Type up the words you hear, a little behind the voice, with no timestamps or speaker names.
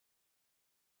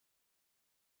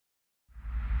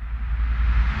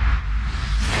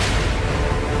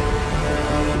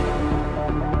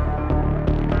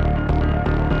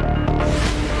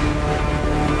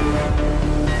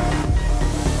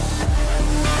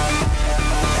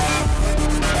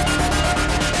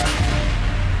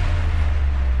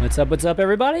What's up,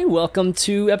 everybody? Welcome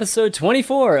to episode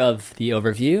 24 of the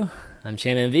Overview. I'm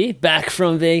ChanManV, back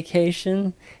from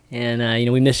vacation,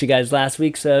 and we missed you guys last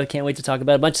week, so can't wait to talk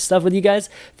about a bunch of stuff with you guys.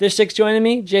 Fishstix joining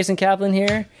me, Jason Kaplan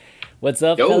here. What's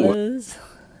up, fellas?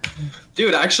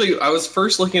 Dude, actually, I was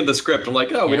first looking at the script. I'm like,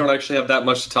 we don't actually have that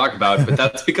much to talk about, but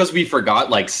that's because we forgot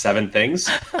like 7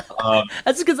 things.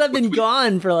 That's because I've been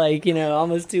gone for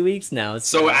almost 2 weeks now.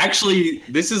 So actually,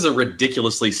 this is a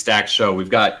ridiculously stacked show. We've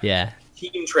got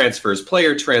team transfers,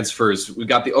 player transfers. We've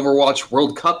got the Overwatch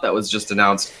World Cup that was just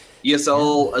announced.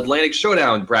 ESL Atlantic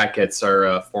Showdown brackets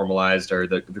are formalized, or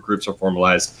the groups are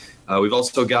formalized. We've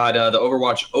also got the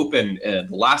Overwatch Open, the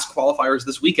last qualifiers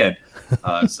this weekend.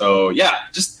 So yeah,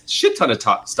 just shit ton of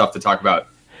stuff to talk about,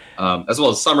 as well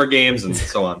as Summer Games and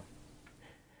so on.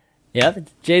 Yeah,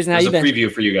 Jason, how you been? There's a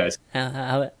preview for you guys.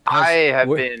 I have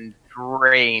been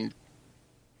drained.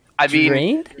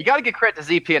 You got to get credit to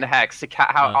ZP and Hex to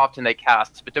how often they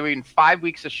cast, but doing 5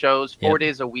 weeks of shows, 4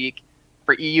 days a week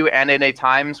for EU and NA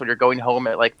times when you're going home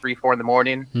at like 3-4 in the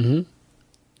morning. Mm-hmm.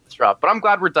 It's rough, but I'm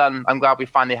glad we're done. I'm glad we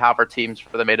finally have our teams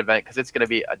for the main event because it's going to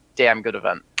be a damn good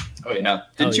event. Oh yeah!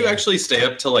 Didn't you actually stay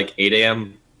up till like 8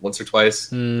 a.m. once or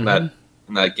twice in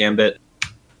that gambit?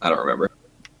 I don't remember.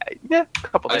 Yeah, a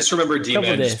couple days. I just remember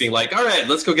D-Man just being like, "All right,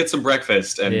 let's go get some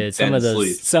breakfast and some of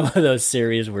those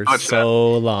series were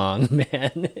so long,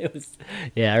 man." It was,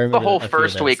 I remember the whole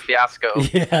first week fiasco.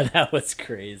 Yeah, that was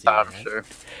crazy. I'm sure.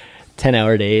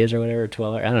 10-hour days or whatever,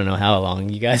 12 hour. I don't know how long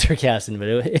you guys were casting, but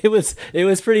it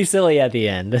was pretty silly at the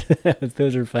end.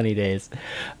 Those were funny days.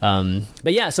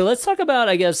 But yeah, so let's talk about,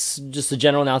 I guess, just a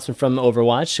general announcement from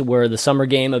Overwatch, where the summer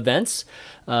game events.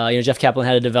 Jeff Kaplan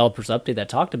had a developers update that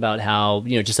talked about how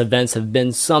just events have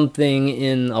been something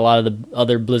in a lot of the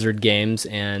other Blizzard games,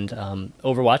 and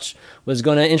Overwatch was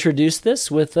going to introduce this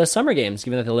with the summer games,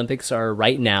 given that the Olympics are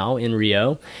right now in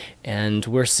Rio, and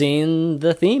we're seeing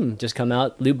the theme just come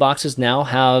out. Loot boxes now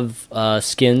have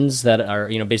skins that are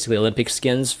basically Olympic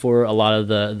skins for a lot of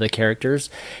the characters,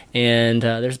 and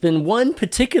there's been one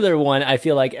particular one I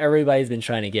feel like everybody's been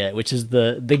trying to get, which is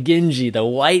the Genji, the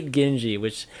white Genji,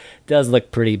 which does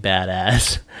look pretty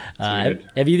badass. Have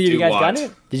either of you guys gotten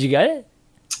it? Did you get it?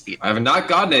 I have not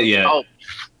gotten it yet. Oh,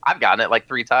 I've gotten it like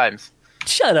 3 times.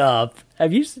 Shut up.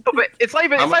 Have you? No, but it's not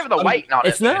even the white on it.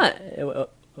 It's not.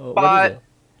 But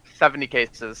 70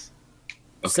 cases.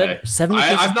 Okay. 70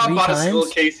 cases I've not bought times? a single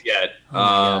case yet.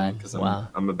 Because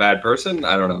I'm a bad person.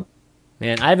 I don't know.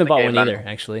 Man, I haven't bought one either,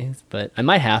 actually, but I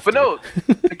might have to. But no,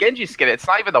 the Genji skin, it's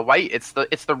not even the white, it's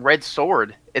the red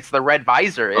sword. It's the red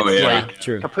visor. It's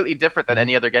true. Completely different than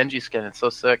any other Genji skin. It's so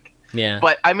sick. Yeah.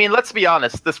 But, I mean, let's be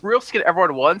honest. This real skin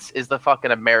everyone wants is the fucking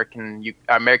American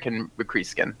McCree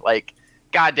skin. Like,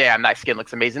 goddamn, that skin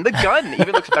looks amazing. The gun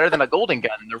even looks better than a golden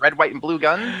gun. The red, white, and blue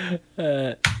gun.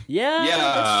 Yeah,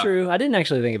 that's true. I didn't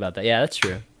actually think about that. Yeah, that's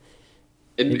true.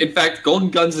 In fact,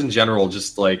 golden guns in general,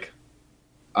 just like...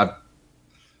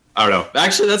 I don't know.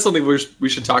 Actually, that's something we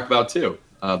should talk about too.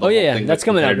 That's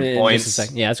coming up in just a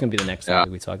second. Yeah, that's going to be the next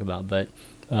topic we talk about. But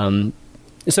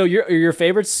so your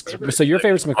favorites. So your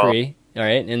favorite's McCree, all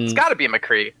right? And it's got to be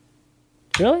McCree.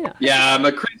 Really? Yeah,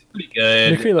 McCree's pretty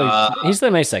good. McCree, he's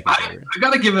my second favorite. I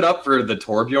got to give it up for the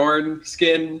Torbjorn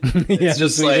skin. It's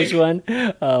just the like one.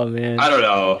 Oh man, I don't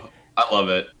know. I love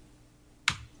it.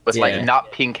 With like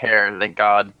not pink hair, thank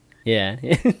God. Yeah.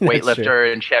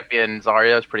 Weightlifter and champion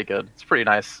Zarya is pretty good. It's pretty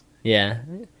nice. Yeah.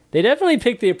 They definitely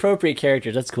picked the appropriate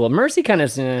characters. That's cool. Mercy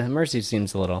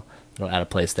seems a little out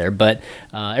of place there, but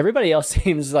everybody else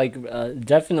seems like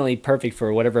definitely perfect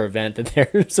for whatever event that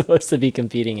they're supposed to be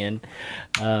competing in.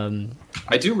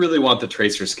 I do really want the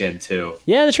Tracer skin too.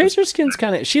 Yeah, the Tracer skin's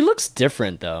she looks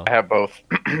different though. I have both.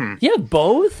 You have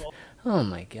both? Oh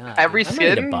my god. Every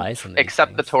skin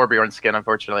except the Torbjorn skin,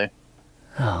 unfortunately.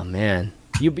 Oh man.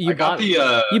 You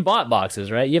bought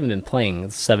boxes, right? You haven't been playing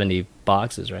 70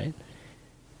 boxes, right?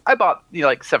 I bought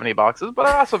like 70 boxes, but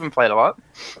I also been playing a lot.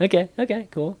 Okay,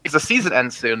 cool. Because the season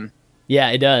ends soon. Yeah,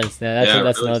 it does. That's really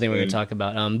another thing we're going to talk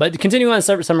about. But continuing on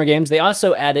Summer Games, they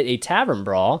also added a Tavern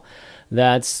Brawl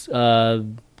that's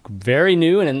very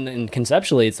new, and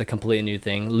conceptually it's a completely new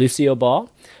thing. Lucio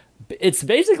Ball. It's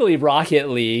basically Rocket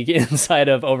League inside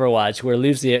of Overwatch, where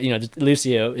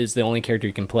Lucio is the only character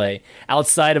you can play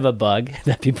outside of a bug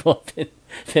that people have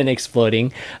been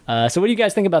exploiting. So what do you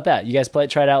guys think about that? You guys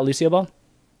tried out Lucio Ball?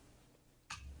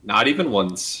 Not even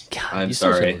once. God, I'm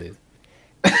sorry.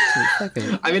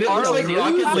 I mean, it looks like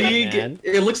Rocket League.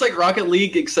 It looks like Rocket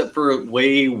League, except for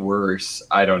way worse.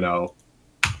 I don't know.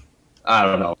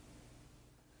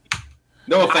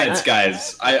 No offense,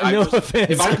 guys. No offense,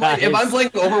 if I'm playing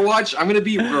Overwatch, I'm gonna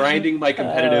be grinding my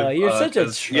competitive. You're such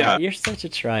a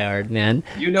tryhard, man.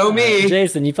 You know me,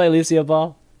 Jason. You play Lucio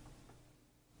Ball?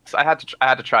 So I had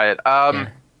to try it.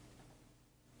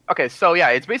 Okay, so yeah,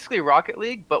 it's basically Rocket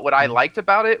League, but what I liked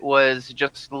about it was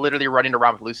just literally running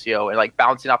around with Lucio and like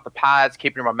bouncing off the pads,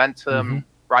 keeping your momentum,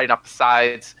 riding off the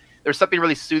sides. There's something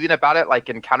really soothing about it. Like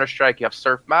in Counter-Strike, you have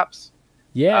surf maps.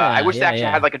 Yeah, I wish they actually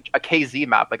had like a KZ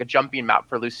map, like a jumping map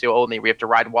for Lucio only, where you have to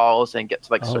ride walls and get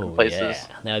to like certain places.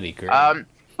 Yeah, that'd be great.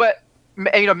 But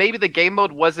maybe the game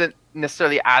mode wasn't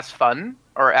necessarily as fun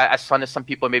or as fun as some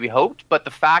people maybe hoped. But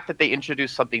the fact that they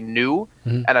introduced something new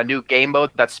and a new game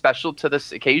mode that's special to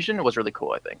this occasion was really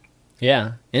cool, I think.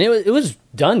 Yeah, and it was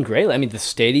done greatly. I mean, the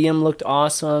stadium looked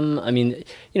awesome. I mean,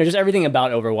 just everything about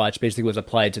Overwatch basically was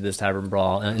applied to this Tavern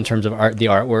Brawl in terms of the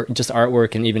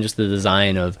artwork, and even just the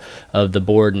design of the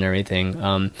board and everything.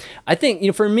 I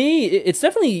think for me, it's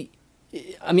definitely.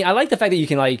 I mean, I like the fact that you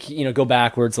can go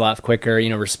backwards a lot quicker,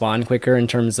 respond quicker in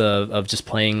terms of just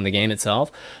playing the game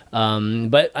itself.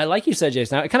 But I like you said,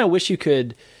 Jason, I kind of wish you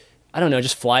could. I don't know,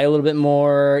 just fly a little bit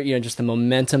more, just the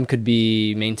momentum could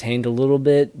be maintained a little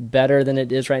bit better than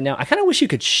it is right now. I kind of wish you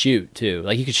could shoot too.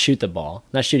 Like you could shoot the ball,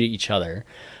 not shoot at each other.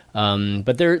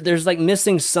 But there's like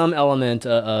missing some element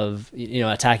of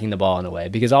attacking the ball in a way,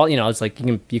 because it's like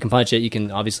you can punch it, you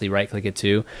can obviously right click it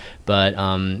too, but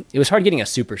it was hard getting a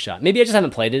super shot. Maybe I just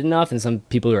haven't played it enough, and some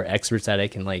people who are experts at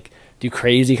it can like do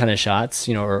crazy kind of shots,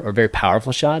 or very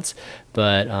powerful shots.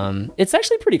 But it's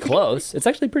actually pretty close. It's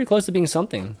actually pretty close to being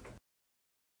something.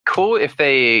 Cool if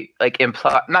they like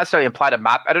not necessarily implied a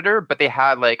map editor, but they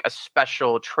had like a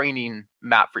special training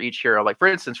map for each hero. Like for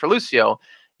instance, for Lucio,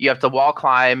 you have to wall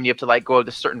climb, you have to like go to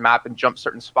a certain map and jump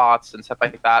certain spots and stuff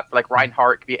like that. For like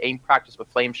Reinhardt, it could be aim practice with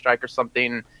Flame Strike or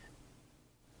something.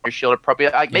 Your shield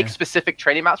appropriate. Make specific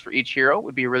training maps for each hero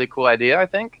would be a really cool idea, I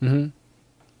think. Mm-hmm.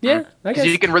 Yeah, because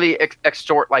you can really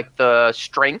extort like the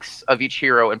strengths of each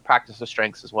hero and practice the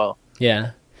strengths as well.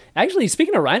 Yeah. Actually,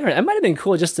 speaking of Reinhardt, it might have been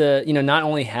cool just to, not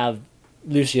only have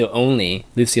Lucio only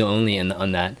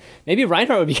on that. Maybe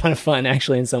Reinhardt would be kind of fun,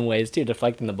 actually, in some ways, too,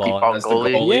 deflecting the ball.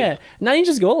 Goalie. Yeah, not even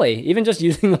just goalie, even just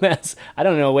using them as, I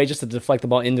don't know, a way just to deflect the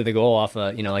ball into the goal off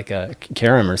like a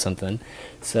Karam or something.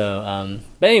 So,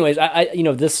 but anyways,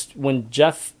 when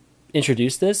Jeff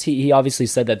introduced this, he obviously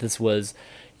said that this was,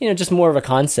 just more of a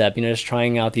concept, just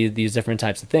trying out these different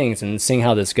types of things and seeing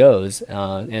how this goes.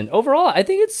 And overall, I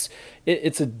think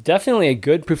it's definitely a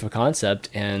good proof of concept,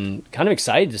 and kind of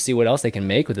excited to see what else they can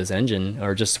make with this engine,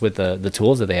 or just with the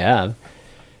tools that they have.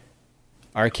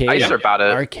 Arcade. Nicer about it.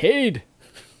 Arcade.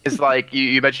 It's like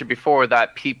you mentioned before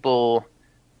that people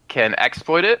can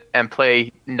exploit it and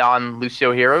play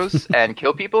non-Lucio heroes and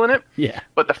kill people in it. Yeah.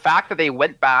 But the fact that they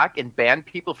went back and banned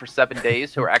people for 7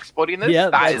 days who are exploiting this,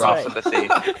 that is awesome to see.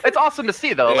 It's awesome to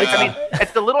see, though. Yeah. Like, I mean,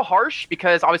 it's a little harsh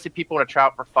because obviously people want to try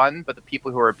out for fun, but the people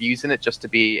who are abusing it just to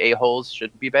be a-holes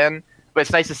should be banned. But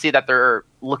it's nice to see that they're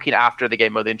looking after the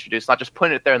game mode they introduced, not just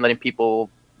putting it there and letting people,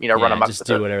 run amok just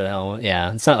do whatever the hell.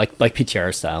 Yeah, it's not like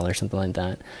PTR style or something like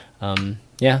that.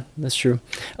 Yeah, that's true.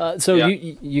 So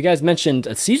you guys mentioned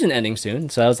a season ending soon,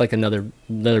 so that was like another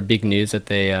big news that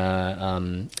they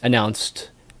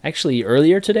announced actually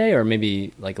earlier today, or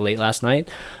maybe like late last night.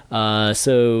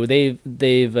 So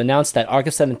they've announced that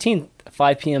August 17th,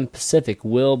 5 p.m. Pacific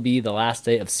will be the last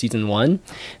day of season 1.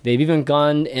 They've even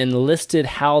gone and listed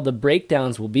how the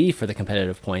breakdowns will be for the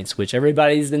competitive points, which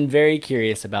everybody's been very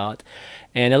curious about.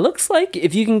 And it looks like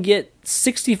if you can get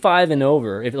 65 and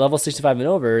over, if level 65 and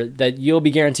over, that you'll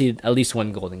be guaranteed at least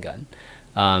one golden gun.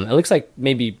 It looks like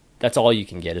maybe that's all you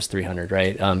can get is 300,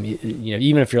 right?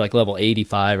 Even if you're like level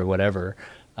 85 or whatever.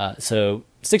 So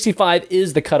 65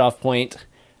 is the cutoff point.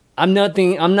 I'm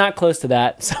not close to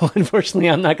that, so unfortunately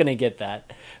I'm not going to get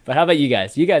that. But how about you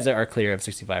guys? You guys are clear of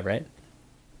 65, right?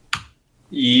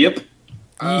 Yep.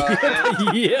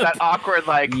 Yep. That awkward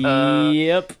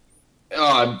Yep.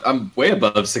 Oh, I'm way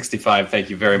above 65. Thank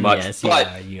you very much. Yes,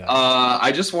 you are.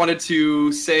 I just wanted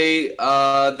to say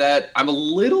that I'm a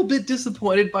little bit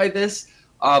disappointed by this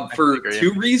for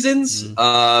two reasons.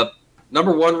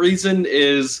 Number one reason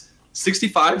is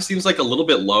 65 seems like a little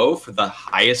bit low for the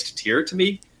highest tier to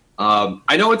me.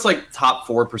 I know it's like top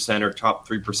 4% or top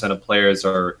 3% of players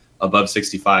are above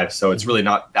 65, so it's really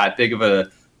not that big of a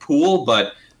pool,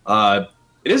 but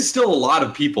it is still a lot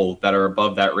of people that are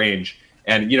above that range.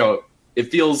 And, it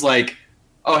feels like,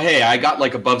 oh, hey, I got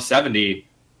like above 70.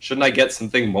 Shouldn't I get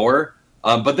something more?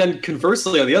 But then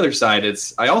conversely, on the other side,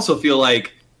 I also feel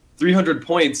like 300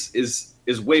 points is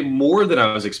way more than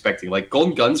I was expecting. Like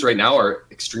golden guns right now are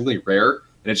extremely rare,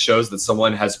 and it shows that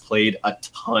someone has played a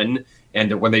ton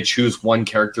and when they choose one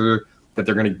character that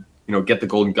they're going to get the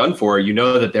golden gun for,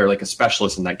 that they're like a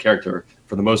specialist in that character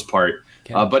for the most part.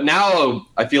 Okay. But now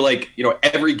I feel like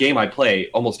every game I play,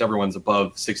 almost everyone's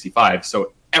above 65,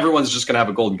 so everyone's just going to have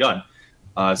a golden gun.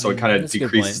 So it kind of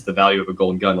decreases the value of a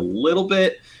golden gun a little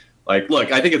bit. Like,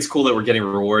 look, I think it's cool that we're getting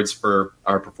rewards for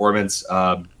our performance.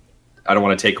 I don't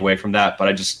want to take away from that, but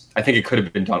I think it could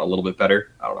have been done a little bit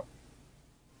better. I don't know.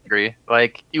 Agree.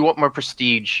 Like, you want more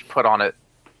prestige put on it.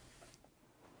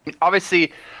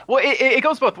 Obviously, well, it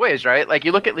goes both ways, right? Like,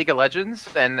 you look at League of Legends,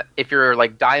 and if you're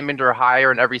like diamond or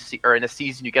higher in or in a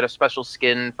season, you get a special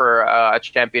skin for a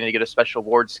champion, and you get a special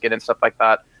ward skin and stuff like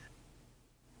that.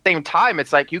 Same time,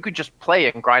 it's like you could just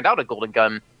play and grind out a golden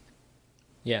gun.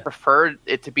 Yeah. Prefer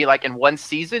it to be like in one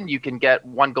season you can get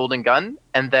one golden gun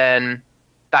and then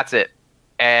that's it.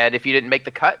 And if you didn't make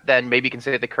the cut, then maybe you can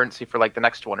save the currency for like the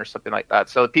next one or something like that.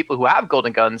 So people who have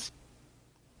golden guns,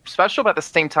 special, but at the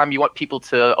same time you want people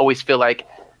to always feel like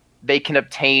they can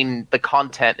obtain the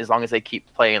content as long as they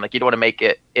keep playing. Like, you don't want to make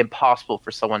it impossible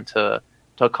for someone to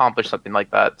accomplish something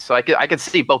like that. So I could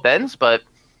see both ends, but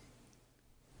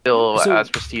still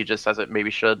as prestigious as it maybe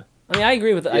should. I mean, I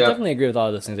definitely agree with all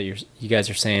of those things that you guys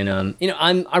are saying.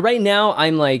 I'm right now,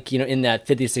 I'm like, in that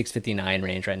 56, 59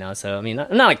 range right now. So, I mean,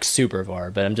 I'm not like super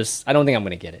far, but I don't think I'm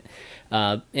going to get it.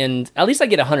 And at least I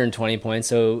get 120 points.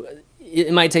 So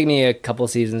it might take me a couple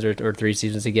seasons or 3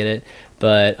 seasons to get it.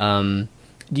 But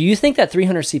do you think that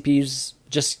 300 CPs,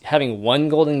 just having one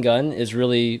golden gun, is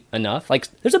really enough? Like,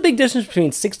 there's a big difference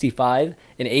between 65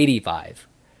 and 85.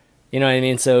 You know what I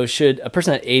mean? So should a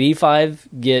person at 85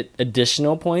 get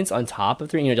additional points on top of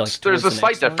 3? Like, there's a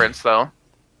slight difference, though.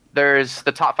 There's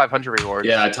the top 500 rewards.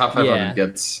 Yeah, top 500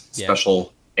 gets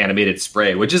special animated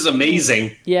spray, which is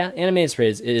amazing. Yeah, animated spray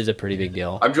is a pretty big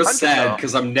deal. I'm just sad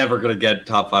because I'm never going to get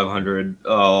top 500.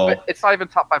 Oh. But it's not even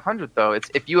top 500, though. It's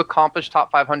if you accomplish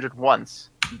top 500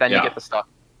 once, then you get the stuff.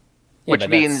 Which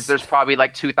means there's probably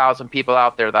like 2,000 people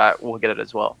out there that will get it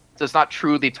as well. So it's not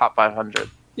truly top 500.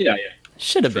 Yeah.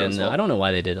 Should have been, though. I don't know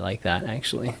why they did it like that,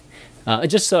 actually.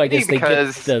 Just so I guess they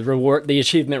get the reward, the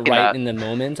achievement right in the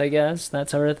moment, I guess,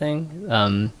 that sort of thing.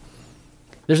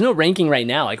 There's no ranking right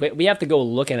now. Like, we have to go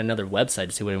look at another website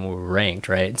to see when we're ranked,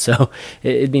 right? So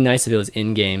it'd be nice if it was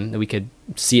in-game, that we could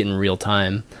see it in real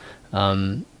time.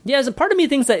 As a part of me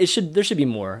thinks that there should be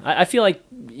more. I feel like,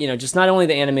 just not only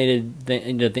the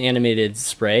animated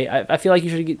spray, I feel like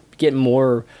you should get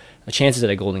more chances at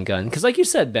a golden gun, because like you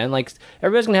said, Ben, like,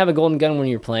 everybody's gonna have a golden gun when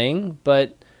you're playing,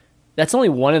 but that's only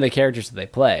one of the characters that they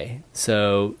play.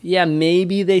 So yeah,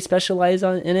 maybe they specialize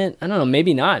in it. I don't know,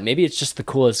 maybe not. Maybe it's just the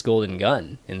coolest golden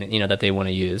gun that they want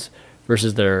to use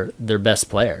versus their best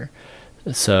player.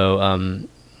 So I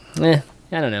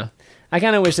don't know, I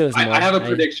kind of wish there was more. I have a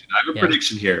prediction.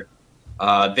 Prediction here.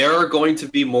 There are going to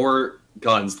be more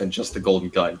guns than just the golden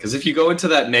gun, because if you go into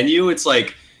that menu, it's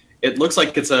like, it looks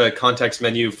like it's a context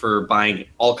menu for buying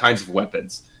all kinds of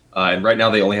weapons. And right now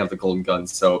they only have the golden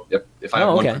guns. So if I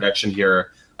have one prediction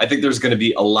here, I think there's going to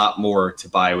be a lot more to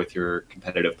buy with your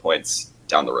competitive points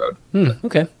down the road.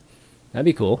 Okay. That'd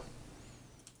be cool.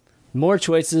 More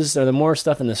choices, or the more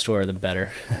stuff in the store, the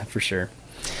better, for sure.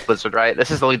 Blizzard, right?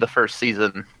 This is only the first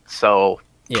season, so...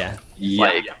 Yeah.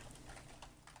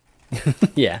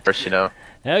 First,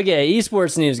 Okay,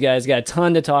 esports news, guys. Got a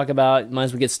ton to talk about. Might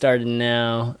as well get started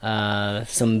now.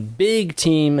 Some big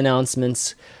team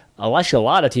announcements. Actually, a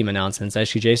lot of team announcements.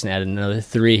 Actually, Jason added another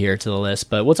 3 here to the list,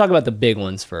 but we'll talk about the big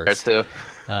ones first. There's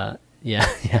 2.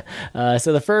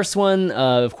 So the first one,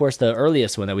 of course, the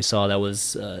earliest one that we saw that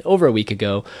was over a week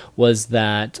ago, was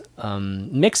that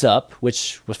Mix-Up,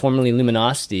 which was formerly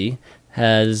Luminosity,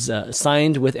 has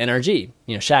signed with NRG,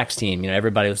 Shaq's team.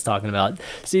 Everybody was talking about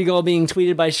Seagull being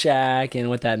tweeted by Shaq and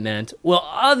what that meant. Well,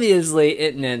 obviously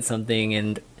it meant something,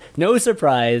 and no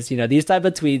surprise, these type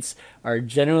of tweets are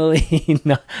generally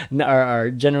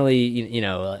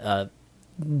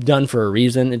done for a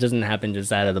reason. It doesn't happen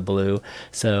just out of the blue.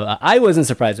 So I wasn't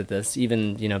surprised with this,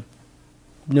 even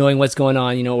knowing what's going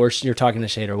on, or you're talking to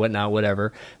Shade or whatnot,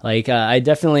 whatever. Like, I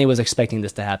definitely was expecting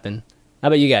this to happen. How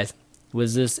about you guys?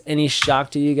 Was this any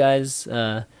shock to you guys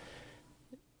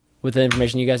with the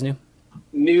information you guys knew?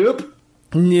 Nope.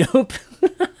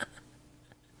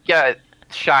 Yeah,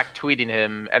 Shaq tweeting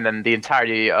him, and then the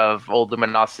entirety of old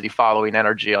Luminosity following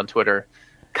NRG on Twitter.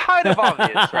 Kind of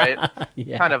obvious, right?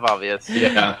 Yeah. Kind of obvious.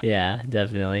 Yeah,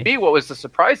 definitely. Me, what was the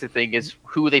surprising thing is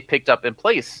who they picked up in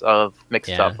place of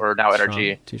Mixed Up, or now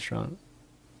NRG. Too strong.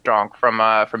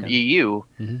 From EU,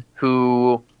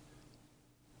 who...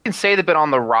 can say they've been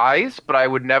on the rise, but I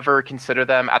would never consider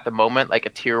them at the moment like a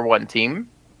tier 1 team.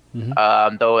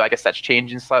 Though I guess that's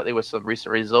changing slightly with some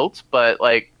recent results. But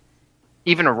like,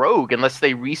 even Rogue, unless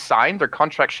they re-signed, their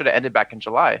contract should have ended back in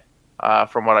July,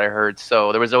 from what I heard.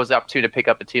 So there was always the opportunity to pick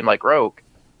up a team like Rogue.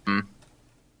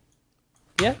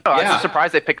 Yeah, I'm just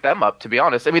surprised they picked them up. To be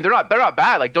honest, I mean they're not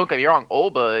bad. Like don't get me wrong,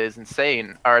 Olba is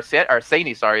insane, or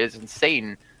Sani, is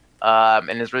insane,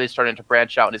 and is really starting to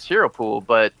branch out in his hero pool.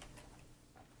 But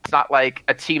it's not like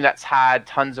a team that's had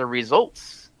tons of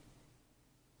results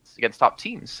against top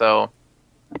teams. So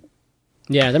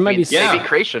yeah, there might be maybe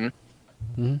creation.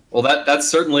 Mm-hmm. Well, that's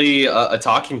certainly a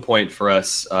talking point for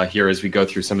us here as we go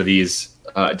through some of these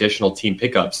additional team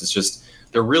pickups. It's just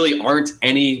there really aren't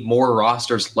any more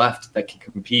rosters left that can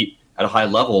compete at a high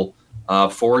level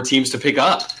for teams to pick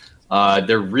up.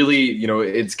 They're really,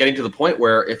 it's getting to the point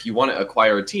where if you want to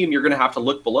acquire a team, you're going to have to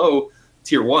look below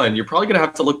tier 1. You're probably going to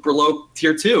have to look below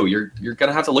tier 2. You're going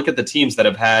to have to look at the teams that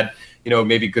have had,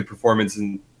 maybe good performances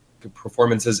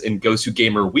in Gosu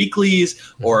Gamer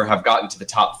weeklies, or have gotten to the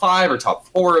top 5 or top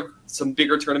 4 of some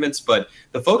bigger tournaments. But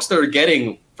the folks that are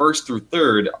getting first through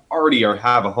third already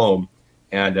have a home.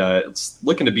 And it's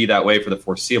looking to be that way for the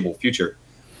foreseeable future.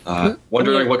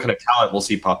 Wondering what kind of talent we'll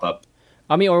see pop up.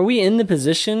 I mean, are we in the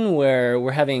position where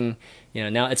we're having,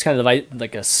 now it's kind of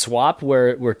like a swap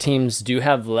where teams do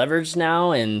have leverage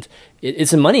now, and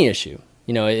it's a money issue.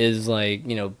 It is like,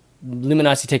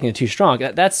 Luminosity taking it too strong.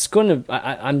 That's going to,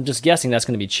 I'm just guessing that's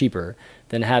going to be cheaper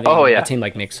than having a team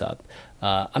like Mixup.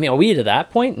 I mean, are we to that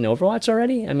point in Overwatch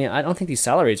already? I mean, I don't think these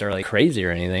salaries are like crazy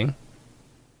or anything.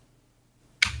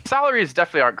 Salaries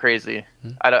definitely aren't crazy.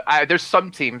 There's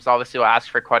some teams obviously will ask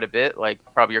for quite a bit, like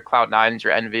probably your Cloud9s,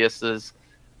 your Enviouses.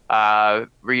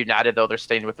 Reunited, though, they're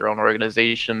staying with their own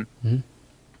organization.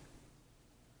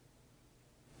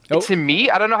 To me,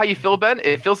 I don't know how you feel, Ben.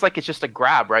 It feels like it's just a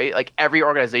grab, right? Like every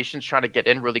organization's trying to get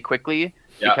in really quickly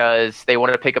because they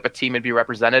want to pick up a team and be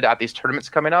represented at these tournaments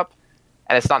coming up.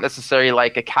 And it's not necessarily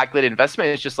like a calculated investment.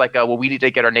 It's just like, we need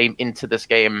to get our name into this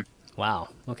game. Wow.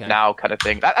 Okay. Now, kind of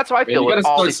thing. That's how I feel. You got to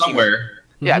all start somewhere.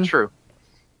 Yeah, true.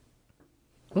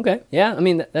 Okay. Yeah. I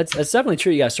mean, that's definitely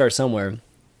true. You got to start somewhere.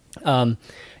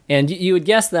 And you would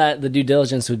guess that the due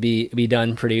diligence would be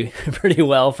done pretty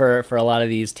well for a lot of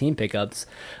these team pickups.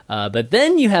 But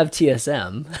then you have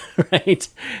TSM, right?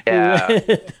 Yeah. Who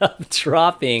ended up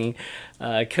dropping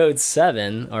Code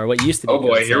 7, or what used to be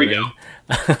Code 7. Here we go.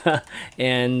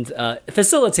 And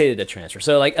facilitated a transfer.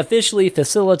 So, like, officially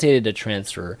facilitated a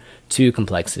transfer to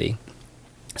Complexity.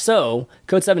 So,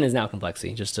 Code 7 is now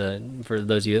Complexity, just for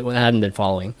those of you that haven't been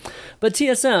following. But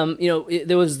TSM,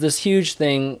 there was this huge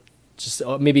thing just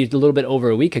maybe a little bit over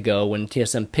a week ago when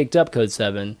TSM picked up Code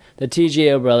 7. The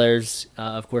TGO brothers,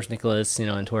 of course, Nicholas,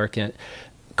 and Torque,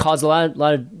 caused a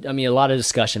lot of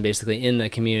discussion basically in the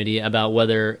community about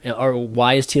whether or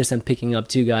why is TSM picking up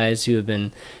two guys who have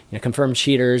been confirmed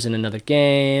cheaters in another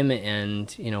game,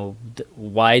 and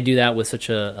why do that with such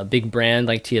a big brand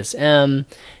like TSM,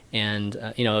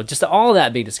 and just all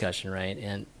that big discussion, right?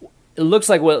 And it looks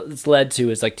like what it's led to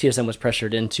is like TSM was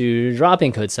pressured into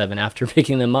dropping Code 7 after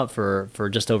picking them up for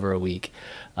just over a week,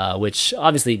 which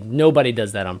obviously nobody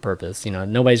does that on purpose.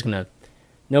 Nobody's gonna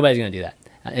do that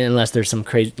unless there's some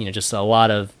crazy, just a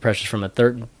lot of pressure from a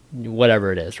third,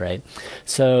 whatever it is, right?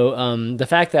 So the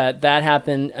fact that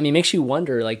happened, makes you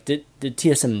wonder, like, did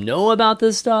TSM know about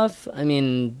this stuff?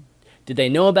 Did they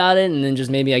know about it, and then just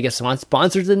maybe, I guess,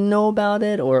 sponsors didn't know about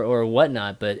it, or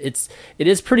whatnot? But it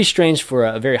is pretty strange for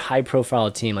a very high-profile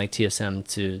team like TSM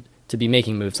to be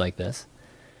making moves like this.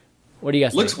 What do you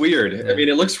guys think? Looks weird. Yeah.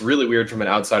 It looks really weird from an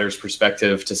outsider's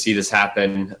perspective to see this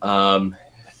happen.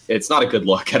 It's not a good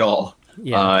look at all.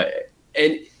 Yeah.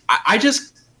 And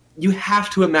you have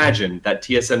to imagine that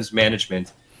TSM's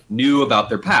management knew about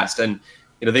their past, and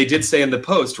they did say in the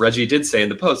post, Reggie did say in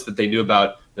the post that they knew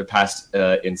about their past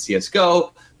in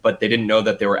CSGO, but they didn't know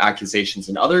that there were accusations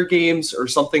in other games or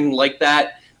something like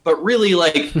that. But really,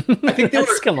 like, I think they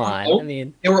were come on.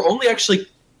 They were only actually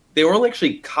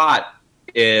caught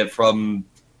from,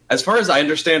 as far as I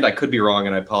understand. I could be wrong,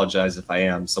 and I apologize if I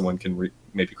am. Someone can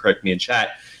maybe correct me in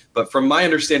chat. But from my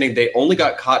understanding, they only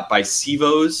got caught by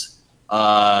Sivo's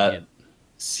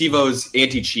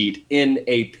anti-cheat in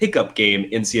a pickup game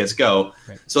in CSGO.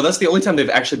 Right. So that's the only time they've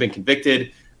actually been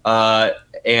convicted.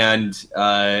 And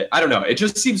I don't know. It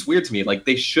just seems weird to me. Like,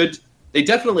 they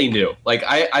definitely knew. Like,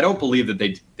 I don't believe that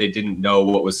they didn't know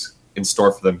what was in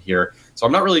store for them here. So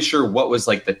I'm not really sure what was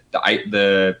like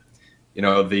the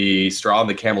straw on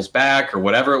the camel's back or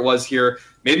whatever it was here.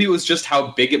 Maybe it was just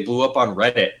how big it blew up on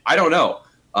Reddit. I don't know.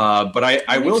 But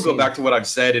I will go back to what I've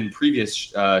said in previous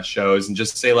shows and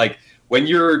just say, like, when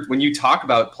you talk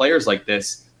about players like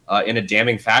this in a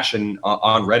damning fashion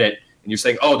on Reddit, and you're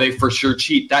saying, oh, they for sure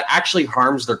cheat, that actually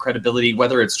harms their credibility,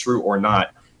 whether it's true or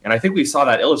not. And I think we saw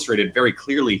that illustrated very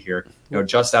clearly here.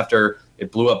 Just after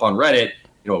it blew up on Reddit,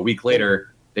 a week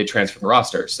later, they transferred the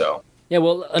roster. So yeah,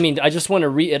 well, I mean, I just want to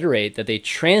reiterate that they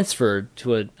transferred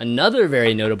to another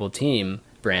very notable team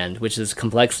brand, which is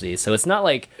Complexity. So it's not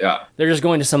like they're just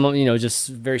going to some just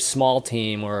very small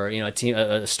team or a team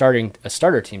a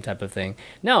starter team type of thing.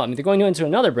 No, I mean they're going into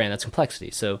another brand that's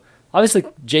Complexity. So obviously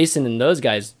Jason and those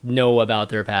guys know about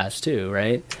their past too,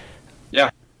 right? Yeah,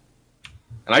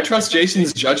 and I trust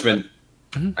Jason's judgment.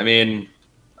 Mm-hmm. I mean,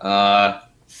 I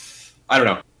don't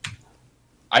know.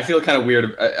 I feel kind of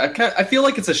weird. I feel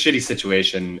like it's a shitty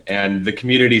situation, and the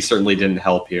community certainly didn't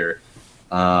help here.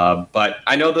 But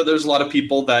I know that there's a lot of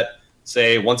people that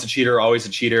say once a cheater, always a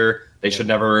cheater. They should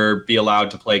never be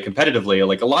allowed to play competitively.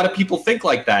 Like a lot of people think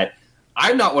like that.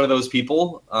 I'm not one of those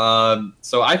people.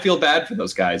 So I feel bad for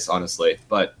those guys, honestly.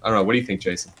 But I don't know. What do you think,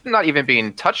 Jason? Not even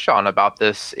being touched on about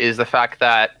this is the fact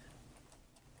that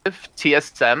if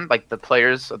TSM, like the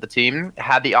players of the team,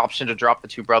 had the option to drop the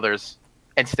two brothers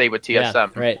and stay with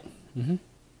TSM. Yeah, right. Mm-hmm.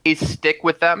 They stick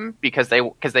with them because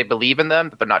they believe in them,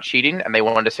 that they're not cheating, and they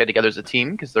wanted to stay together as a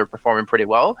team because they're performing pretty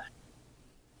well.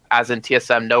 As in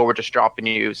TSM, no, we're just dropping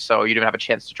you, so you don't have a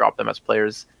chance to drop them as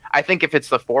players. I think if it's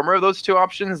the former of those two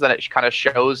options, then it kind of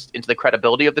shows into the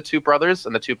credibility of the two brothers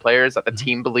and the two players that the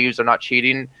team believes they're not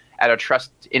cheating and are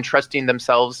entrusting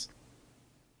themselves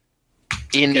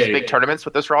in these big tournaments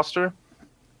with this roster.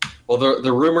 Well,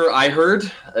 the rumor I heard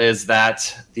is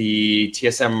that the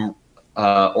TSM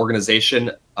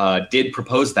organization did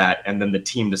propose that, and then the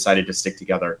team decided to stick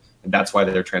together, and that's why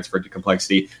they're transferred to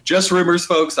Complexity. Just rumors,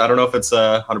 folks. I don't know if it's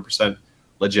 100%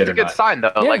 legit or not. It's a good sign,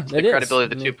 though. Yeah, the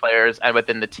credibility of the two players and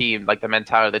within the team, like the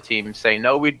mentality of the team saying,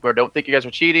 no, we don't think you guys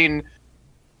are cheating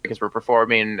because we're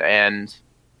performing, and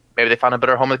maybe they found a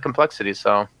better home with Complexity.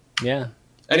 So yeah.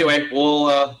 Anyway,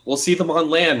 we'll see them on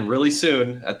LAN really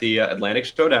soon at the Atlantic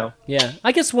Showdown. Yeah,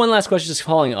 I guess one last question, just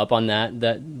following up on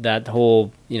that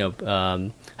whole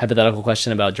hypothetical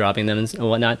question about dropping them and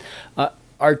whatnot.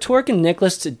 Are Torque and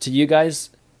Nicholas to you guys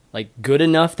like good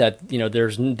enough that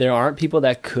there aren't people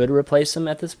that could replace them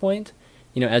at this point,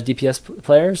 as DPS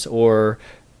players, or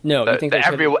no? I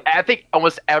think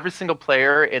almost every single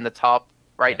player in the top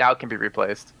right now can be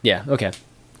replaced. Yeah. Okay.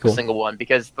 Cool. A single one,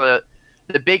 because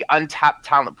the big untapped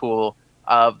talent pool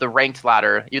of the ranked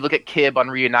ladder. You look at Kib on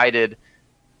Reunited.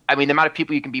 I mean, the amount of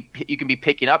people you can be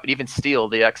picking up, and even Steel,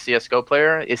 the ex-CSGO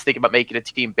player, is thinking about making a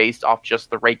team based off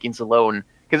just the rankings alone.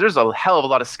 Because there's a hell of a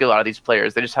lot of skill out of these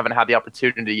players. They just haven't had the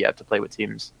opportunity yet to play with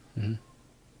teams. Mm-hmm.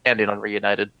 And in on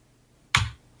Reunited.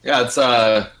 Yeah, it's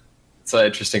an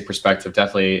interesting perspective.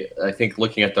 Definitely, I think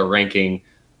looking at the ranking,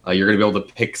 you're going to be able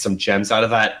to pick some gems out of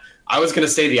that. I was going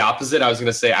to say the opposite. I was going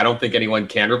to say I don't think anyone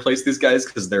can replace these guys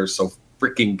because they're so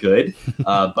freaking good.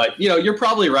 But you're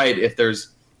probably right.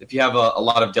 If you have a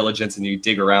lot of diligence and you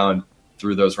dig around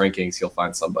through those rankings, you'll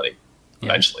find somebody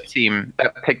eventually. Team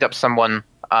that picked up someone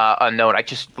unknown. I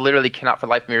just literally cannot for the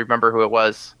life of me remember who it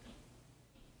was.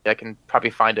 I can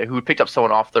probably find it. Who picked up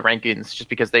someone off the rankings just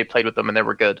because they played with them and they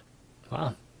were good.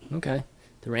 Wow. Okay.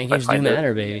 The rankings do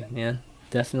matter, baby. Yeah,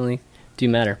 definitely. Do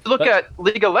matter. Look at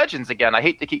League of Legends again. I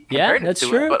hate to keep comparing it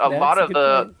to it, but a lot of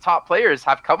the top players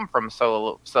have come from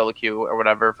solo queue or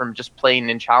whatever, from just playing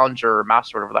in Challenger or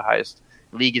Master, whatever the highest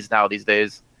league is now these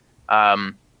days.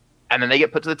 And then they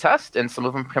get put to the test, and some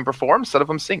of them can perform, some of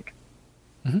them sink.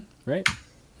 Mm-hmm. Right.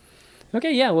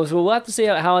 Okay, yeah. Well, so we'll have to see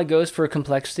how it goes for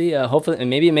Complexity. Hopefully, and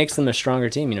maybe it makes them a stronger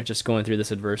team. Just going through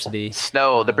this adversity.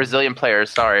 Snow, the Brazilian player.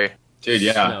 Sorry. Dude,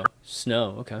 yeah.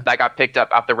 Snow, okay. That got picked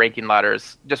up off the ranking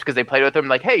ladders just because they played with him.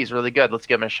 Like, hey, he's really good. Let's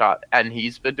give him a shot. And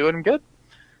he's been doing good.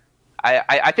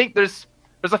 I think there's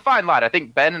a fine line. I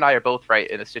think Ben and I are both right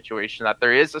in a situation that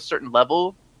there is a certain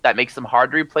level that makes them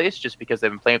hard to replace just because they've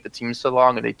been playing with the team so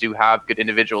long and they do have good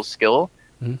individual skill.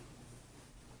 Mm-hmm.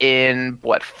 In,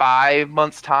 5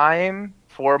 months' time,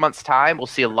 4 months' time, we'll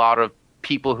see a lot of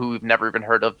people who we've never even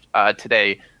heard of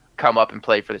today come up and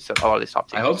play for a lot of these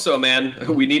top teams. I hope so, man.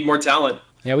 We need more talent.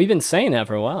 Yeah, we've been saying that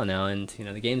for a while now, and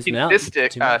the game's been out.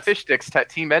 Fishstix,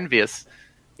 Team Envious.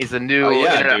 He's a new. Oh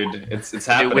yeah, dude, it's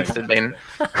happening. New Winston Bane.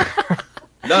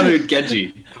 No, dude,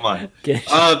 Genji. Come on.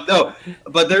 No,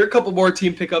 but there are a couple more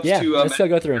team pickups to. Yeah, let's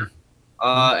go through them.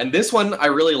 And this one I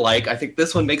really like. I think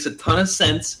this one makes a ton of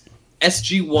sense.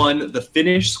 SG1, the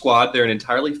Finnish squad, they're an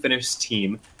entirely Finnish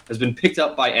team, has been picked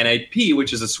up by NIP,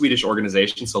 which is a Swedish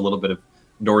organization, so a little bit of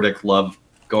Nordic love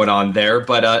going on there.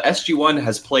 But SG1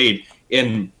 has played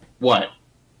in,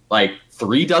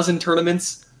 3 dozen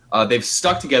tournaments? They've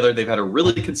stuck together. They've had a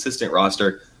really consistent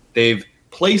roster. They've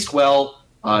placed well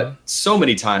so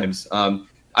many times.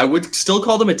 I would still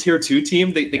call them a tier 2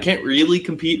 team. They can't really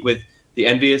compete with the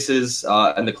Enviouses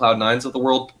and the Cloud9s of the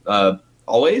world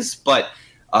always, but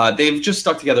they've just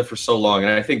stuck together for so long,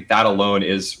 and I think that alone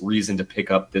is reason to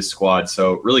pick up this squad.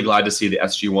 So really glad to see the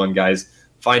SG1 guys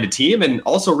find a team, and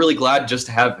also really glad just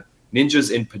to have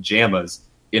ninjas in pajamas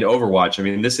in Overwatch. I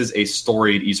mean, this is a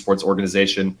storied esports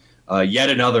organization, yet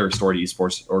another storied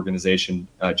esports organization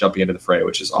jumping into the fray,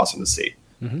 which is awesome to see.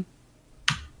 Mm-hmm.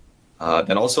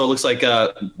 Then also it looks like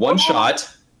one shot.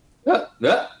 I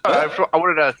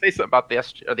wanted to say something about the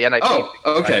NIP. Oh,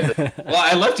 okay. Well,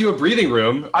 I left you a breathing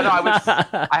room. I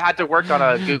know. I had to work on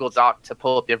a Google Doc to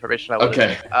pull up the information I wanted.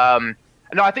 Okay.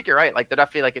 No, I think you're right. Like, they're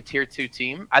definitely like a tier 2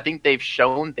 team. I think they've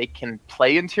shown they can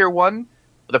play in tier 1.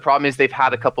 But the problem is they've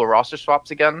had a couple of roster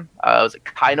swaps again. It was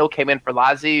Kaino came in for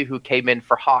Lazzy, who came in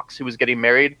for Hawks, who was getting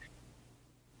married.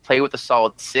 Play with a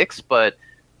solid 6, but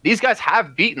these guys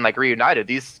have beaten like Reunited.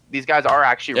 These guys are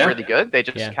actually really good. They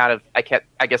just kind of I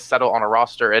guess settle on a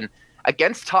roster. And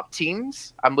against top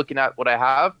teams, I'm looking at what I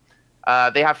have.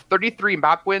 They have 33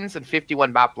 map wins and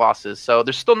 51 map losses. So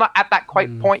they're still not at that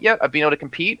point yet of being able to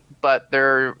compete, but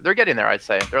they're getting there. I'd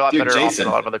say they're a lot better off than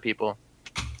a lot of other people.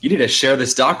 You need to share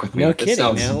this doc with me. No kidding,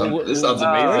 man. This sounds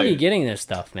amazing. Where are you getting this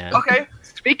stuff, man? Okay,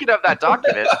 speaking of that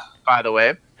document, by the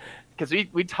way, because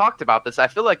we talked about this, I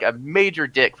feel like a major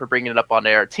dick for bringing it up on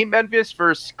air. Team Envious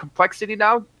versus Complexity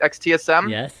now, XTSM.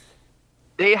 Yes.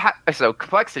 So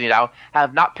Complexity now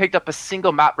have not picked up a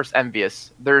single map versus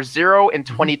Envious. They're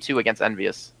 0-22 against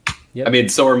Envious. Yep. I mean,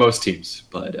 so are most teams,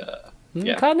 but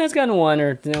yeah. Cloud9's gotten one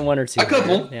or two. A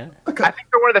couple. Yeah. I think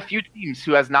they're one of the few teams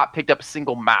who has not picked up a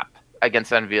single map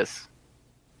against Envious.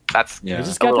 That's They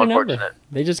just got their number.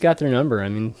 They just got their number. I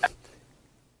mean,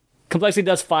 Complexity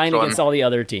does fine against all the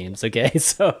other teams, okay?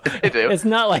 So it's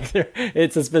not like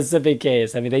it's a specific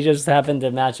case. I mean, they just happen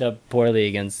to match up poorly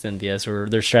against Envious, or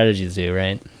their strategies do,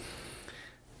 right?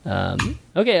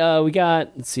 Okay, we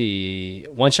got, let's see,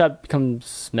 One Shot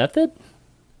becomes Method?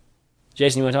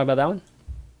 Jason, you want to talk about that one?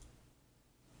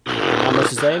 Not much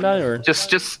to say about it, or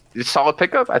just a solid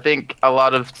pickup. I think a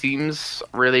lot of teams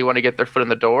really want to get their foot in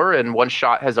the door, and One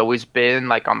Shot has always been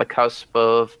like on the cusp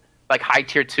of like high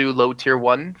tier 2, low tier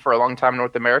 1 for a long time in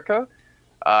North America.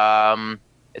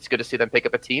 It's good to see them pick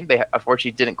up a team. They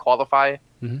unfortunately didn't qualify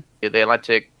the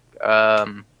Atlantic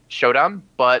Showdown,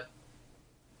 but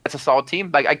it's a solid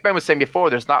team. Like Ben was saying before,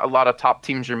 there's not a lot of top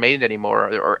teams remaining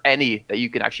anymore, or any that you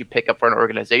can actually pick up for an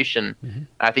organization. And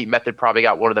I think Method probably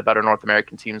got one of the better North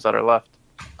American teams that are left.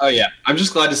 Oh yeah, I'm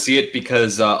just glad to see it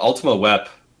because Ultima Wep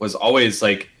was always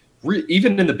like,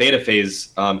 even in the beta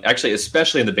phase, actually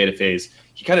especially in the beta phase,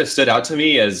 he kind of stood out to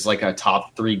me as like a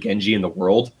top 3 Genji in the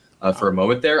world for a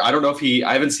moment there. I don't know if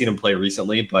I haven't seen him play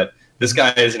recently, but this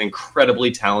guy is an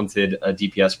incredibly talented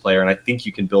DPS player, and I think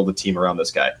you can build a team around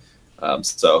this guy.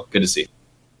 So good to see.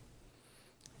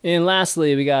 And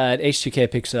lastly, we got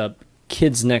H2K picks up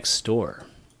Kids Next Door.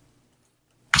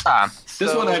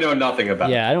 This one I know nothing about.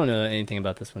 Yeah, I don't know anything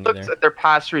about this one either. Looked at their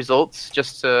past results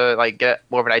just to like get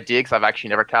more of an idea, because I've actually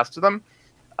never casted them.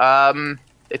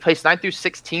 They placed 9th through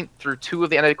 16th through 2 of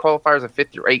the NA qualifiers and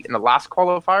 5th through 8 in the last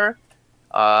qualifier.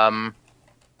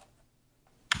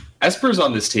 Esper's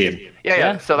on this team.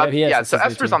 Yeah. So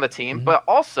Esper's on the team, but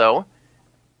also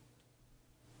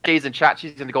Jay's in chat.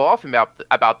 She's going to go off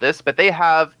about this, but they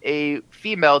have a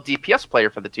female DPS player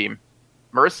for the team,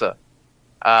 Marissa.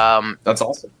 That's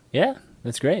awesome. Yeah,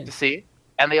 that's great to see.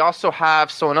 And they also have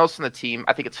someone else on the team.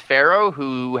 I think it's Pharaoh,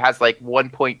 who has like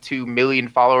 1.2 million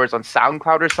followers on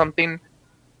SoundCloud or something.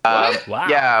 Wow.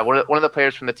 Yeah, one of the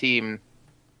players from the team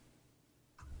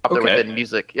up there within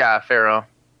music. Yeah, Pharaoh.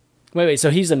 Wait.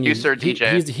 So he's a producer,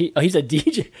 DJ. He's a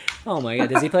DJ. Oh my god,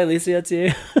 does he play Lucio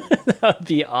too? That would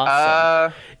be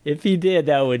awesome. If he did,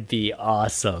 that would be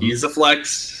awesome. He's a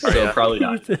flex, so probably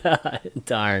not.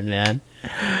 Darn, man.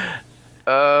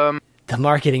 The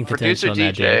marketing potential producer on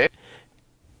that DJ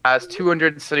has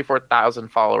 274,000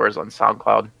 followers on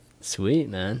SoundCloud. Sweet,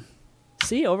 man.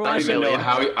 See, Overwatch.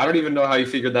 I don't even know how you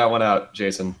figured that one out,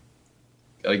 Jason.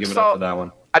 Gotta give it up for that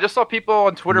one. I just saw people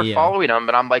on Twitter following him,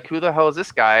 and I'm like, who the hell is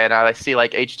this guy? And I see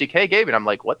like HDK game, and I'm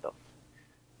like, what the?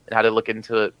 And I had to look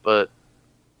into it, but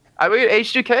I mean,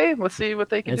 HDK. Let's see what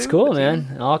they can do. It's cool,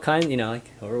 man. All kinds,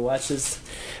 like Overwatch is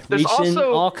reaching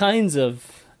also all kinds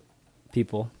of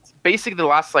people. Basically, the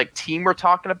last team we're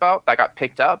talking about that got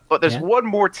picked up, but there's one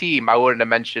more team I wanted to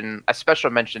mention, a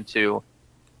special mention to.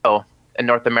 In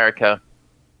North America.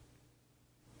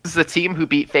 This is a team who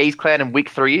beat FaZe Clan in week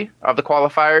 3 of the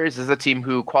qualifiers. This is a team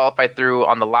who qualified through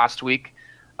on the last week.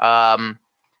 It's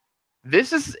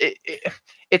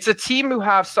a team who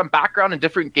have some background in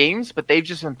different games, but they've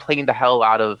just been playing the hell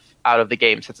out of the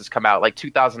game since it's come out, like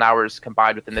 2,000 hours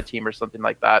combined within the team or something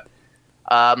like that.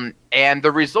 And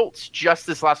the results just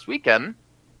this last weekend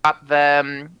got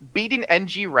them beating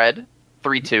NG Red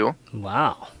 3-2.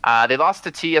 Wow. They lost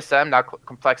to TSM, now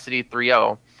Complexity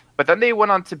 3-0. But then they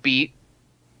went on to beat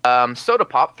Soda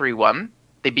Pop 3-1.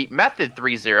 They beat Method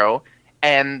 3-0.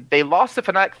 And they lost to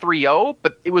Fnatic 3-0,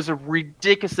 but it was a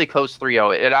ridiculously close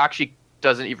 3-0. It actually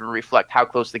doesn't even reflect how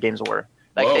close the games were.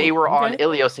 Like, they were on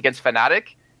Ilios against Fnatic,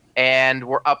 and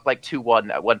were up like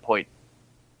 2-1 at one point.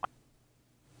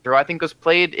 I think was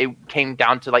played, it came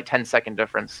down to like 10-second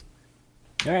difference.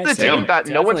 All right, the team that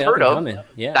no one's heard of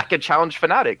that could challenge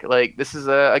Fnatic. Like, this is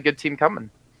a good team coming.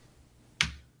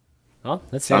 Well,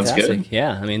 that's fantastic. Sounds good.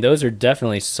 Yeah, I mean, those are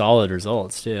definitely solid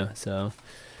results too. So,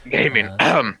 gaming.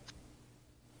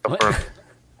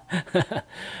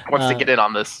 Wants to get in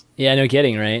on this. Yeah, no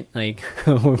kidding, right? Like,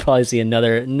 we'll probably see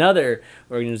another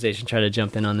organization try to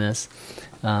jump in on this.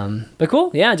 But cool,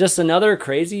 yeah, just another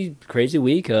crazy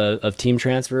week of team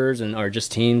transfers or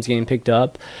just teams getting picked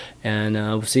up, and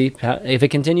we'll see if it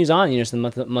continues on. It's the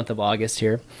month of August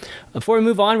here. Before we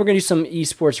move on, we're going to do some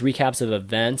esports recaps of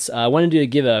events. I wanted to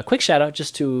give a quick shout out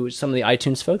just to some of the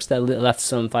iTunes folks that left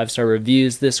some 5-star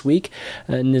reviews this week.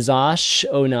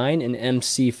 Nizash09 and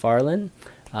MC Farland.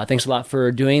 Thanks a lot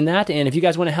for doing that. And if you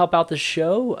guys want to help out the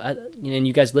show, and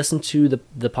you guys listen to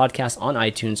the podcast on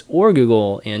iTunes or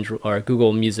Google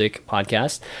Music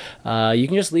podcast, you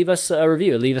can just leave us a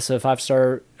review. Leave us a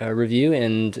 5-star review,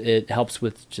 and it helps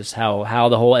with just how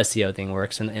the whole SEO thing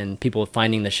works and people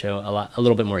finding the show a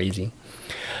little bit more easy.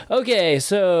 Okay,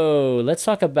 so let's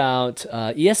talk about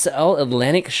ESL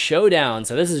Atlantic Showdown.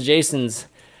 So this is Jason's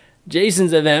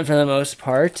event for the most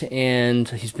part, and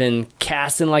he's been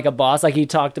casting like a boss, like he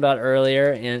talked about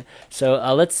earlier. And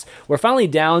so we're finally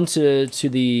down to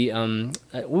the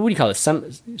what do you call it?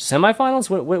 Semifinals?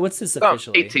 What's this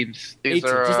officially? 8 teams. These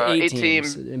are 8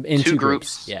 teams in 2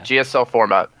 groups. Yeah. GSL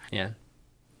format. Yeah.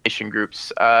 Nation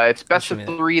groups. It's best of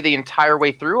 3 the entire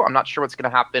way through. I'm not sure what's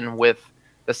going to happen with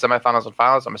the semifinals and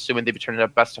finals. I'm assuming they'll be turning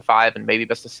up best of 5 and maybe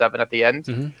best of 7 at the end.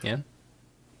 Mm-hmm. Yeah.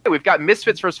 We've got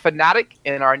Misfits versus Fnatic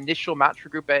in our initial match for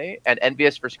Group A, and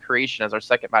Envious versus Creation as our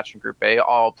second match in Group A,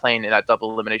 all playing in that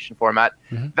double elimination format.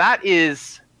 Mm-hmm. That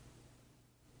is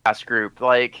last group.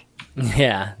 Like,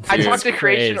 yeah, I talked to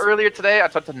Creation earlier today. I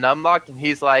talked to Numlocked, and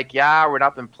he's like, "Yeah, we're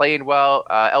not been playing well.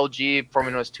 LG,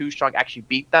 formerly known as Too Strong, actually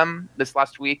beat them this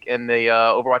last week in the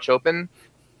Overwatch Open.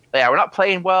 Yeah, we're not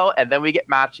playing well, and then we get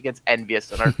matched against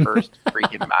Envious in our first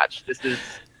freaking match. This is."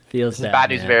 Feels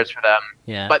bad news bears for them.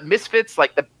 Yeah. But Misfits,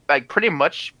 pretty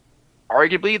much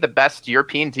arguably the best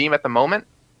European team at the moment.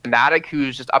 Fnatic,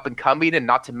 who's just up and coming, and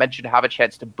not to mention have a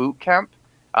chance to boot camp.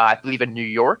 I believe in New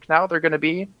York now they're going to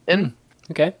be in.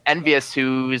 Okay. Envious,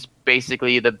 who's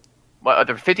basically they're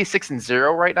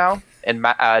 56-0 right now in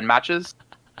matches,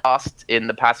 lost in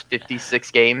the past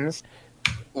 56 games.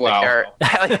 Wow.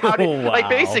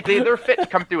 Basically, they're fit to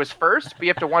come through as first, but you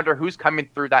have to wonder who's coming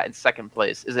through that in second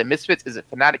place. Is it Misfits? Is it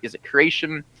Fnatic? Is it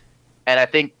Creation? And I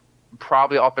think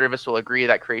probably all 3 of us will agree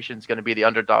that Creation is going to be the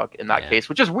underdog in that case,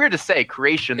 which is weird to say.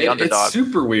 Creation, the underdog. It's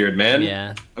super weird, man.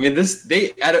 Yeah. I mean,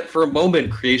 for a moment,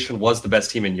 Creation was the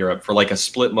best team in Europe for like a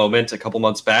split moment a couple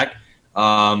months back.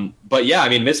 But yeah, I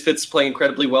mean, Misfits playing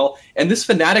incredibly well, and this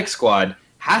Fnatic squad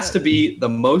has to be the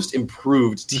most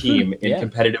improved team in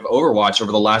competitive Overwatch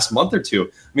over the last month or two.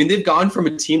 I mean, they've gone from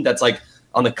a team that's like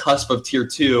on the cusp of tier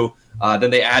 2, then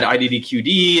they add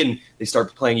IDDQD and they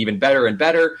start playing even better and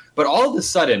better. But all of a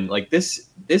sudden, like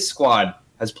this squad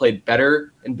has played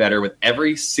better and better with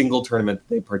every single tournament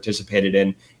that they participated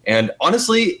in. And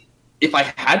honestly, if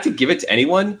I had to give it to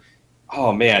anyone,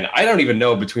 oh man, I don't even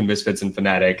know between Misfits and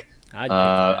Fnatic.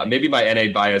 Maybe my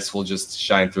NA bias will just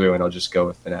shine through, and I'll just go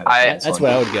with Fnatic. That's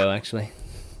where I would go, actually.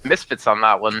 Misfits on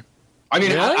that one. I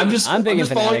mean, really? I'm just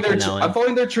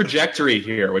following their trajectory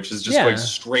here, which is just going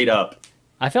straight up.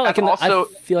 I feel like in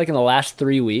the last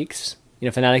 3 weeks,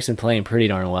 Fnatic's been playing pretty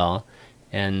darn well,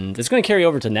 and it's going to carry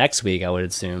over to next week, I would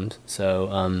assume. So,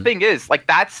 the thing is,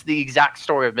 that's the exact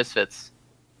story of Misfits.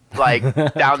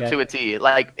 Down to a T.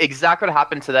 Exactly what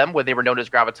happened to them when they were known as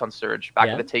Graviton Surge back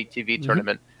in the Take TV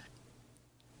tournament.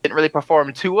 Didn't really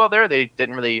perform too well there. They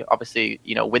didn't really, obviously,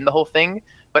 win the whole thing.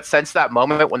 But since that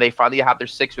moment when they finally had their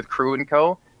 6 with Crew and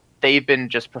Co., they've been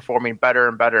just performing better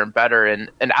and better and better. And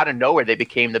out of nowhere, they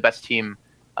became the best team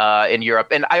in Europe.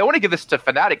 And I want to give this to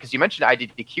Fnatic because you mentioned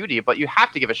IDDQD, but you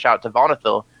have to give a shout to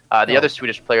Vonathil, the other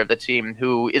Swedish player of the team,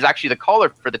 who is actually the caller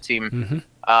for the team,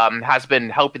 has been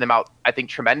helping them out, I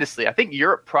think, tremendously. I think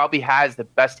Europe probably has the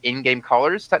best in-game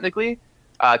callers, technically,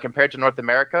 compared to North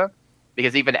America.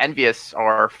 Because even Envious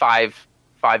are five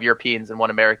Europeans and 1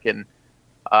 American.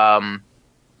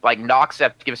 like Nox, I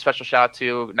have to give a special shout out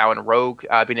to. Now in Rogue,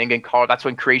 being an in-game caller, that's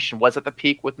when Creation was at the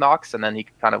peak with Nox, and then he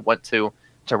kind of went to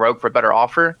Rogue for a better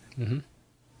offer. Mm-hmm.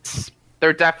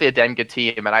 They're definitely a damn good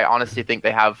team, and I honestly think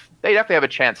they definitely have a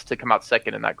chance to come out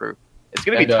second in that group. It's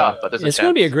going to be tough, but it's going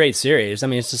to be a great series. I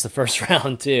mean, it's just the first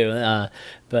round too,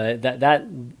 but that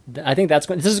I think this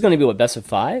is going to be what, best of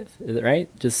 5, is it right?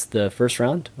 Just the first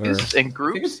round, or I in think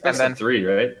groups, it's and best then of 3,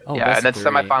 right? Oh, yeah, and then best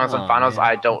of 3. semifinals and finals. Man.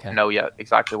 I don't know yet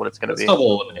exactly what it's going to be.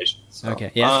 Double elimination. So.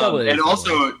 Okay, yeah, and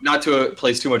also not to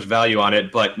place too much value on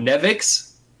it, but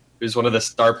Nevix, who's one of the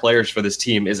star players for this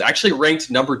team, is actually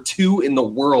ranked number 2 in the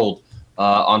world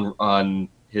on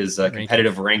his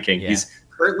competitive ranking. Yeah. He's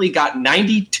currently got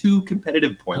 92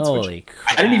 competitive points. Holy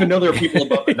crap. I didn't even know there were people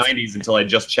above the 90s until I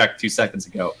just checked 2 seconds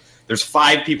ago. There's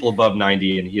 5 people above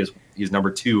 90, and he's number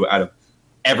 2 out of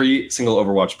every single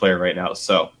Overwatch player right now.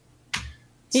 So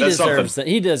he deserves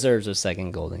a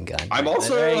second golden gun. I'm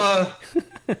also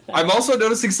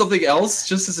noticing something else,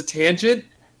 just as a tangent.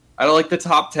 I don't like the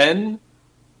top 10.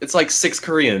 It's like 6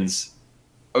 Koreans.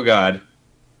 Oh god.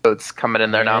 So it's coming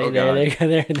in there now.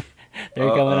 They're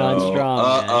coming on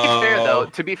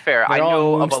strong. To be fair, I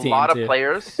know of a lot of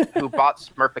players who bought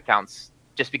Smurf accounts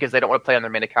just because they don't want to play on their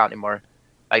main account anymore.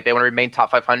 Like, they want to remain top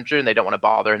 500 and they don't want to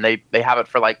bother, and they have it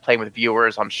for like playing with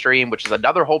viewers on stream, which is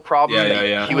another whole problem.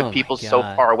 Yeah. You with people so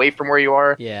far away from where you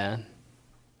are. Yeah.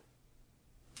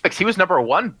 Like, he was number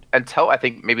 1 until I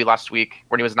think maybe last week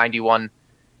when he was 91.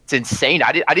 It's insane.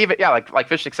 I didn't even like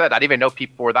Fishstix said, I didn't even know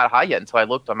people were that high yet until I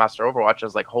looked on Master Overwatch. I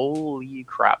was like, holy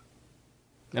crap.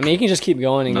 I mean, you can just keep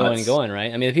going and going and going,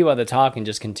 right? I mean, the people at the top can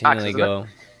just continually go.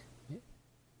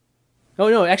 Oh,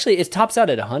 no, actually, it tops out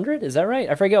at 100? Is that right?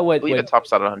 I forget what... I believe it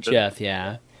tops out at 100. Jeff,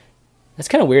 yeah. That's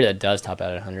kind of weird that it does top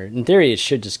out at 100. In theory, it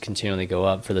should just continually go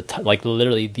up for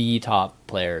literally the top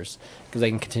players, because they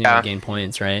can continue to gain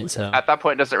points, right? So at that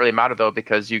point, it doesn't really matter, though,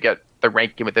 because you get the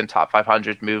ranking within top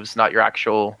 500 moves, not your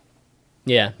actual...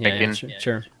 Yeah,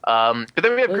 sure. But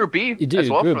then we have Group B as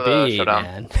well Group for the B, Showdown.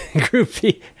 man. Group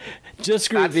B. Just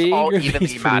Group B. All Group evenly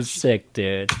B's pretty sick,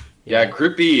 dude. Yeah,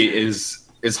 Group B is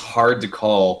hard to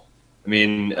call. I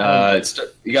mean,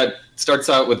 starts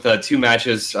out with 2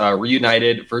 matches,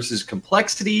 Reunited versus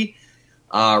Complexity.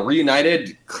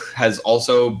 Reunited has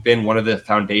also been one of the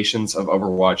foundations of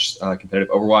Overwatch, competitive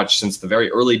Overwatch, since the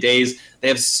very early days. They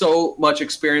have so much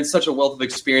experience, such a wealth of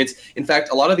experience. In fact,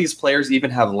 a lot of these players even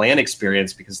have LAN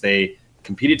experience because they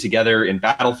competed together in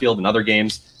Battlefield and other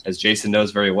games, as Jason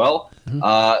knows very well.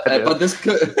 But this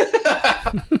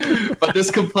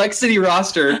Complexity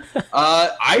roster,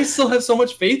 I still have so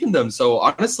much faith in them. So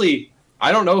honestly,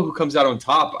 I don't know who comes out on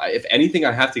top. If anything,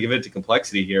 I have to give it to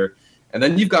Complexity here. And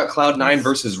then you've got Cloud9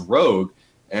 versus Rogue,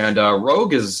 and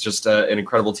Rogue is just an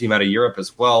incredible team out of Europe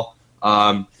as well.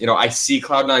 I see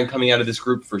Cloud9 coming out of this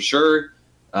group for sure,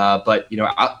 but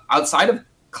outside of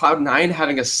Cloud9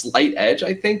 having a slight edge,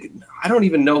 I don't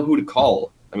even know who to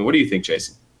call. I mean, what do you think,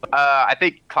 Jason? I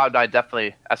think Cloud9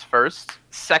 definitely as first.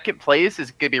 Second place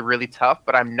is going to be really tough,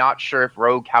 but I'm not sure if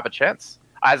Rogue have a chance.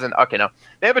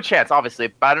 They have a chance, obviously,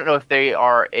 but I don't know if they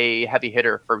are a heavy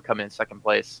hitter for coming in second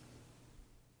place.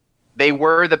 They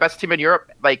were the best team in Europe,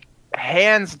 like,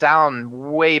 hands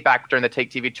down, way back during the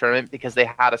Take TV tournament, because they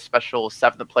had a special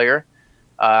 7th player,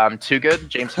 Too Good,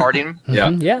 James Harding,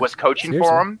 was coaching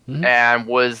for them and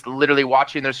was literally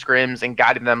watching their scrims and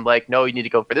guiding them, like, no, you need to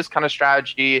go for this kind of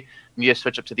strategy, you need to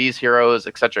switch up to these heroes,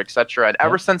 etc., etc. And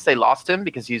ever since they lost him,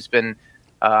 because he's been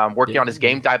working on his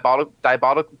game, diabolical.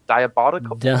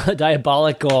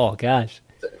 Gosh.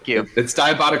 Thank you. It's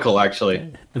diabolical,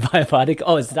 actually. Diabolical.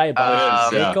 Oh, it's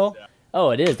diabolical. Oh,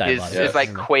 it is diabolical. It's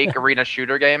like Quake arena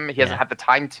shooter game. He hasn't had the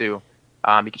time to. You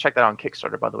can check that on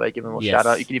Kickstarter, by the way. Give him a little shout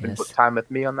out. You can even book time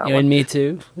with me on that one. And me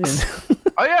too.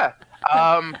 Oh yeah.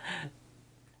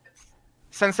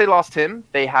 Since they lost him,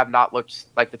 they have not looked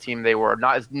like the team they were.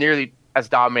 Not as nearly as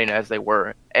dominating as they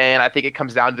were. And I think it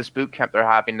comes down to this boot camp they're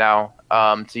having now.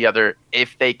 Together,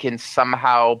 if they can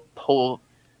somehow pull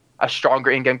a stronger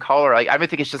in-game caller. Like, I don't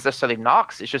think it's just necessarily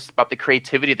Nox. It's just about the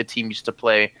creativity the team used to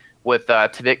play with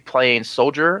Tavik playing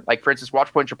Soldier. Like, for instance,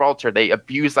 Watchpoint Gibraltar, they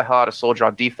abused the hell out of Soldier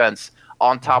on defense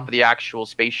on top of the actual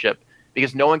spaceship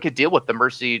because no one could deal with the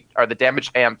Mercy or the damage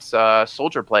amps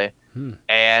Soldier play.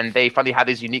 And they finally had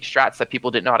these unique strats that people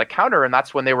didn't know how to counter, and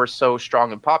that's when they were so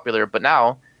strong and popular. But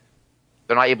now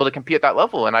they're not able to compete at that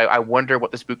level, and I wonder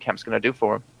what this boot camp's going to do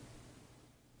for them.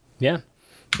 Yeah.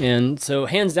 And so,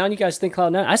 hands down, you guys think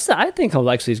Cloud9? I think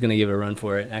Complexity is going to give it a run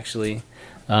for it, actually.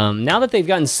 Now that they've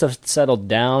gotten stuff settled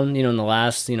down, in the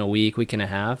last week and a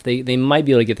half, they might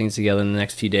be able to get things together in the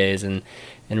next few days and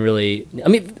really. I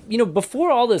mean,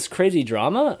 before all this crazy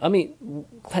drama, I mean,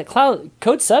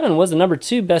 Code 7 was the number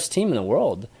 2 best team in the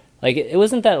world. Like it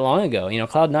wasn't that long ago.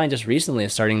 Cloud9 just recently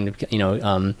is starting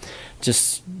to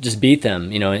just beat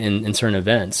them in certain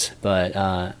events. But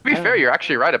to be fair, you're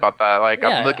actually right about that. Like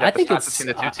I'm looking at the stats between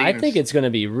the two teams. I think it's going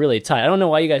to be really tight. I don't know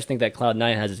why you guys think that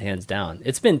Cloud9 has its hands down.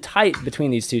 It's been tight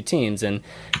between these two teams, and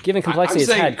given complexity,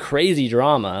 it's had crazy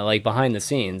drama like behind the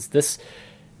scenes. This,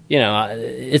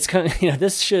 it's kind of,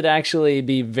 this should actually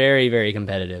be very, very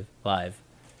competitive live.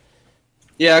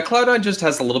 Yeah, Cloud9 just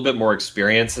has a little bit more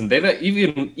experience, and they've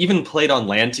even played on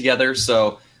LAN together,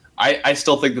 so I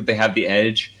still think that they have the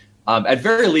edge. At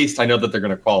very least, I know that they're going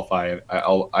to qualify.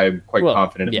 I'm quite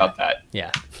confident about that.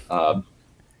 Yeah.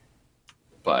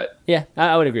 But yeah,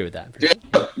 I would agree with that.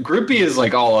 Sure. Group B is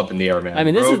like all up in the air, man. I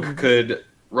mean,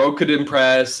 Rogue could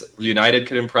impress, United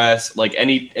could impress. Like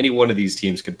any one of these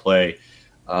teams could play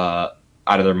out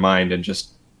of their mind and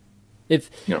just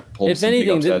pull if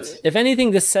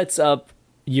anything, this sets up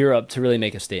Europe to really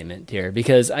make a statement here,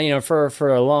 because for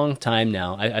a long time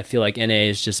now I feel like NA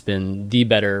has just been the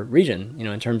better region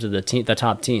in terms of the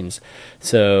top teams.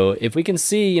 So if we can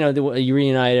see the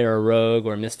United or Rogue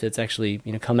or Misfits actually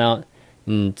come out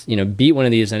and beat one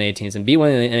of these NA teams and beat one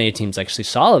of the NA teams actually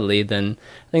solidly, then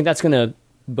I think that's going to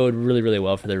bode really, really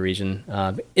well for the region.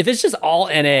 If it's just all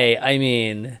NA, I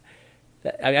mean,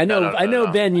 I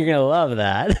know Ben, you're gonna love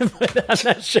that, but I'm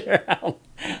not sure how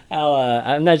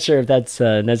I'm not sure if that's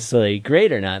necessarily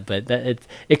great or not. But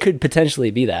it could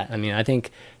potentially be that. I mean, I think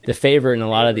the favorite in a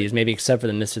lot of these, maybe except for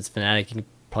the Misfits Fnatic, you can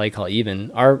probably call even,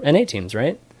 are NA teams,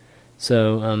 right?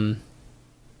 So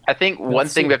I think one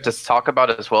thing we have to talk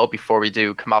about as well before we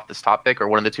do come off this topic, or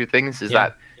one of the two things, is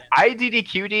that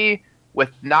IDDQD with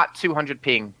not 200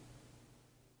 ping.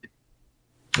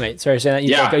 Wait, sorry, say that.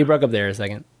 You broke up there a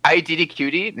second.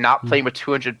 IDDQD not playing with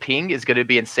 200 ping is going to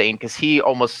be insane, because he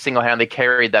almost single-handedly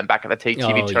carried them back at the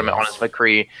TV tournament on his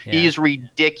McCree. Yeah. He's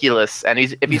ridiculous, and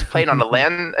if he's playing on a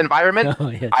LAN environment,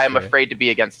 I am afraid to be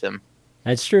against him.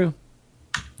 That's true.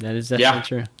 That is definitely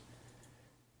true.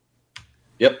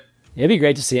 Yep. It'd be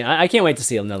great to see. I can't wait to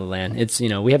see another LAN. It's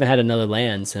we haven't had another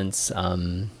LAN since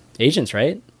Agents,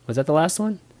 right? Was that the last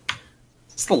one?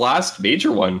 It's the last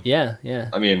major one. Yeah.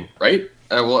 I mean, right?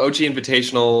 OG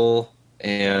Invitational.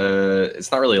 And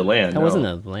it's not really a LAN. That wasn't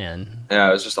a LAN. Yeah,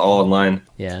 it was just all online.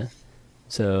 Yeah.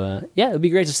 So, it'd be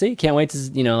great to see. Can't wait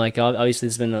to, obviously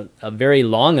it's been a very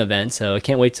long event, so I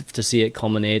can't wait to see it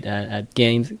culminate at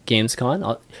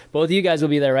Gamescom. Both of you guys will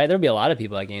be there, right? There'll be a lot of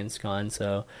people at Gamescom,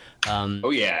 so.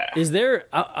 Oh, yeah. Is there,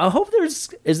 I hope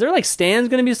is there like stands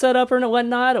going to be set up or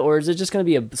whatnot, or is it just going to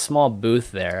be a small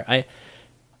booth there?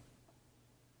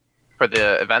 For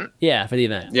the event? Yeah, for the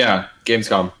event. Yeah,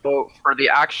 Gamescom. So for the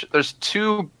there's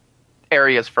two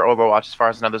areas for Overwatch as far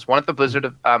as I know. There's one at the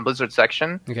Blizzard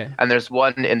section, and there's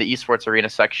one in the Esports Arena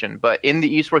section. But in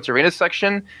the Esports Arena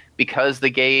section, because the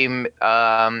game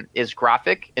is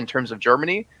graphic in terms of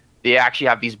Germany, they actually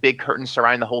have these big curtains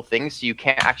surrounding the whole thing, so you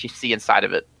can't actually see inside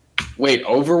of it. Wait,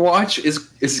 Overwatch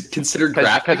is considered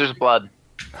graphic? Because there's blood.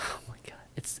 Oh my god.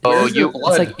 It's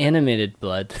like animated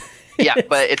blood. Yeah,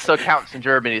 but it still counts in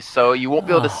Germany, so you won't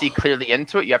be able to see clearly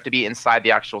into it. You have to be inside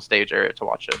the actual stage area to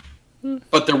watch it.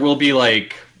 But there will be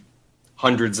like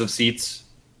hundreds of seats.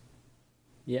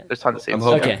 Yeah, there's tons of seats.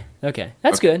 Okay,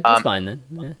 that's good. That's fine then.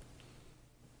 Yeah.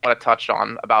 I want to touch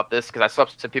on about this because I saw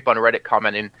some people on Reddit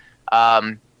commenting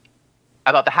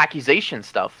about the hackization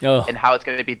stuff and how it's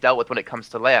going to be dealt with when it comes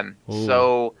to LAN. Ooh,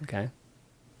 so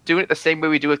doing it the same way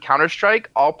we do with Counter-Strike,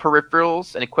 all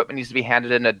peripherals and equipment needs to be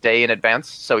handed in a day in advance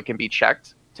so it can be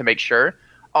checked to make sure.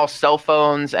 All cell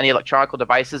phones, any electronic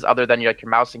devices other than your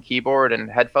mouse and keyboard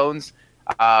and headphones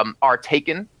are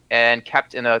taken and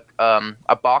kept in a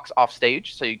box off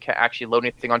stage so you can't actually load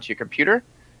anything onto your computer.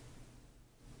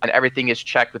 And everything is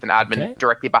checked with an admin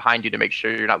directly behind you to make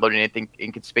sure you're not loading anything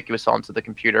inconspicuous onto the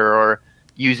computer or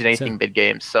using anything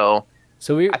mid-game. So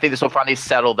I think this will finally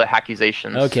settle the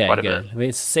hackizations. Okay, good. I mean,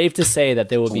 it's safe to say that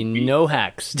there will be no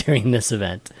hacks during this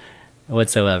event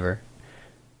whatsoever.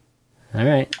 All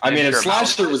right. I mean, if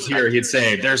Slashster was here, he'd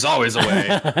say, "There's always a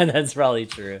way." That's probably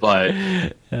true. But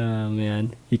oh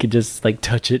man, you could just like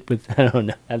touch it with I don't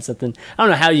know, have something. I don't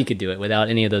know how you could do it without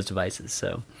any of those devices.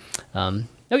 So,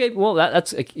 okay, well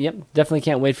that's definitely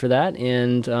can't wait for that.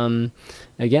 And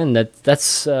again,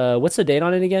 that's what's the date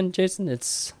on it again, Jason?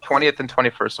 It's 20th and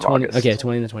 21st of August. Okay,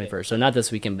 20th and 21st. So not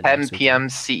this weekend, but 10 p.m.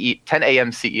 10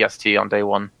 a.m. CEST on day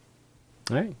one.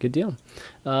 All right, good deal.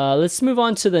 Let's move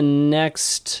on to the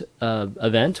next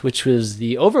event, which was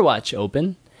the Overwatch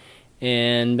Open.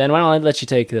 And Ben, why don't I let you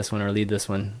take this one or lead us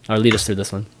through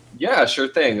this one? Yeah, sure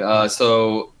thing.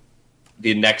 So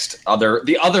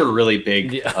the other really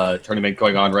big tournament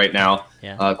going on right now.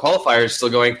 Yeah. Qualifiers still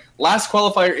going. Last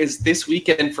qualifier is this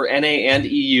weekend for NA and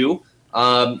EU.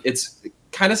 It's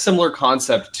kind of similar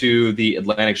concept to the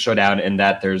Atlantic Showdown in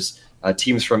that there's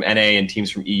teams from NA and teams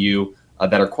from EU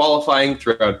that are qualifying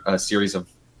throughout a series of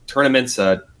tournaments,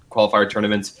 qualifier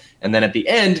tournaments, and then at the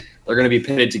end they're going to be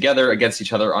pitted together against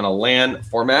each other on a LAN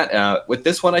format. With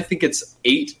this one, I think it's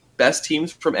 8 best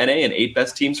teams from NA and 8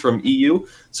 best teams from EU.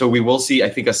 So we will see, I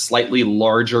think, a slightly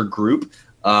larger group,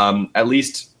 at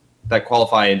least that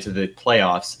qualify into the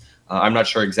playoffs. I'm not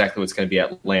sure exactly what's going to be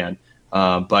at LAN.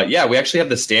 But yeah, we actually have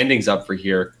the standings up for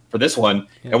this one.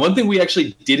 Yeah. And one thing we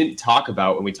actually didn't talk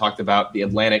about when we talked about the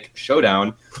Atlantic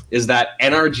Showdown is that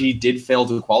NRG did fail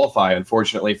to qualify,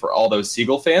 unfortunately, for all those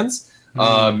Seagull fans.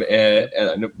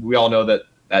 And we all know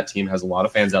that team has a lot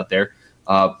of fans out there.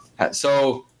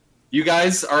 So you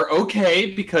guys are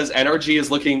okay because NRG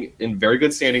is looking in very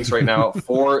good standings right now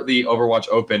for the Overwatch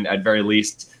Open. At very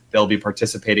least, they'll be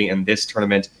participating in this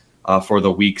tournament for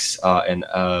the weeks and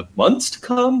months to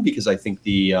come, because I think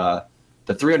the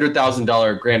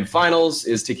 $300,000 grand finals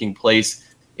is taking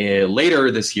place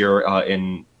later this year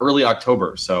in early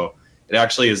October. So it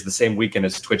actually is the same weekend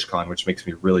as TwitchCon, which makes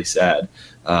me really sad.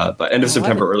 But end of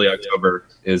September, early October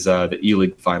is the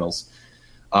E-League finals.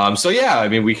 So yeah, I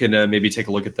mean, we can maybe take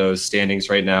a look at those standings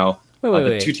right now.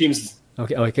 Wait. Two teams.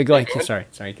 Okay, go ahead.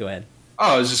 Sorry, go ahead.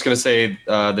 Oh, I was just going to say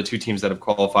the 2 teams that have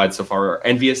qualified so far are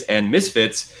Envious and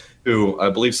Misfits, who I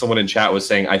believe someone in chat was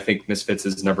saying, I think Misfits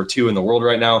is number 2 in the world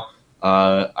right now.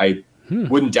 I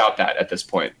wouldn't doubt that at this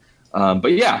point.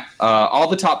 But yeah, all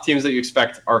the top teams that you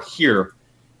expect are here.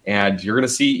 And you're going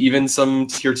to see even some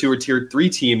Tier 2 or Tier 3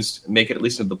 teams make it at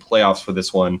least into the playoffs for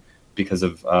this one because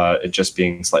of it just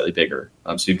being slightly bigger.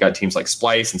 So you've got teams like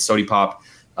Splice and Sodipop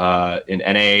in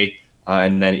NA.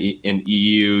 And then in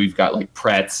EU, you've got like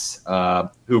Pretz,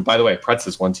 who, by the way, Pretz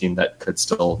is one team that could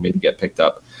still maybe get picked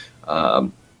up.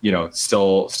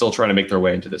 Still trying to make their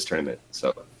way into this tournament.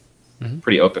 So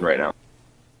pretty open right now.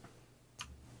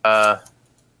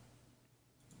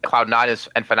 Cloud9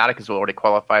 and Fnatic has already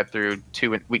qualified through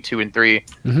week 2 and 3.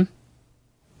 Mm-hmm.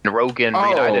 And Rogan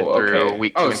reunited through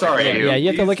week 2 and 3. Yeah, you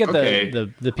have to look at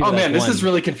the people. Oh man, this is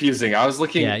really confusing. I was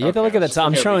looking. Yeah, you have to look at the top.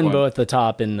 I'm showing both the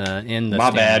top and the. My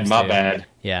bad.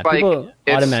 Yeah, like, people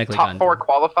automatically top 4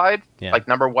 qualified. Yeah. Like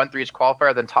number 1 through each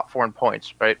qualifier, then top 4 in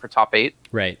points, right, for top 8.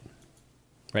 Right.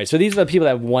 So these are the people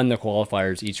that won the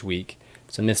qualifiers each week.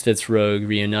 So Misfits, Rogue,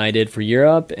 Reunited for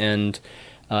Europe, and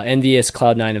Envious,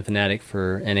 Cloud9, and Fnatic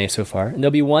for NA so far. And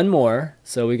there'll be one more.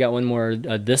 So we got one more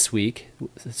this week.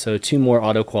 So 2 more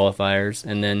auto qualifiers,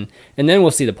 and then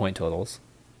we'll see the point totals.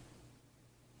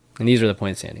 And these are the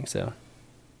point standings. So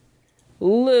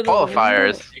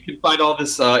qualifiers. You can find all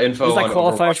this info it's like on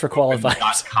qualifiers for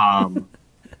qualifiers.com.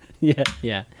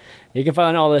 yeah. You can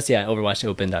find all this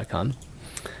overwatchopen.com.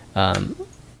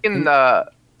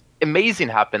 Amazing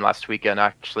happened last weekend,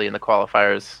 actually, in the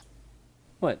qualifiers.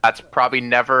 What? That's probably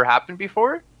never happened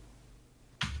before.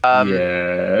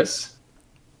 Yes.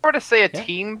 If I were to say a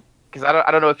team, because I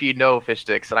don't know if you know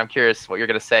Fishstix, and I'm curious what you're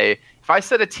going to say. If I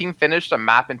said a team finished a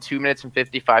map in 2 minutes and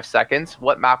 55 seconds,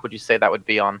 what map would you say that would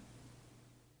be on?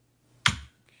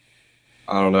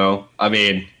 I don't know. I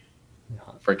mean,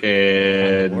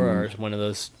 freaking... Or one of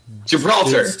those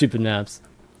Gibraltar. Stupid maps.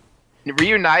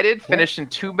 Reunited finished in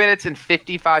 2 minutes and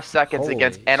 55 seconds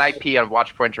against NIP on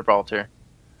Watchpoint Gibraltar.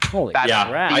 Holy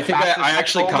crap. I think I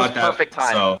actually caught that. Perfect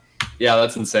time. So, yeah,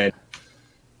 that's insane.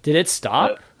 Did it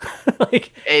stop?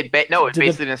 It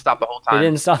basically didn't stop the whole time. It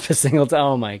didn't stop a single time.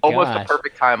 Oh my god! Almost the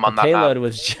perfect time on that map. The payload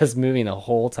was just moving the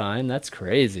whole time. That's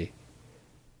crazy.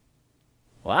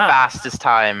 Wow. Fastest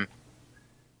time.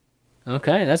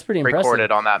 Okay, that's pretty impressive.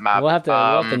 Recorded on that map. We'll have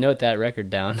to note that record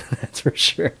down. That's for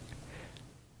sure.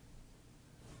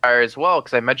 As well,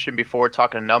 because I mentioned before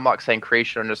talking to Numlock saying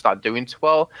Creation are just not doing too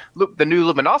well. The new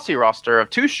Luminosity roster of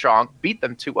 2 Strong beat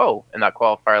them 2-0 in that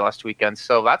qualifier last weekend.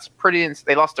 So that's pretty.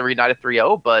 They lost to Reunited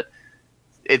 3-0, but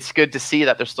it's good to see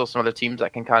that there's still some other teams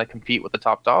that can kind of compete with the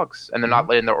top dogs, and they're not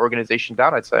letting their organization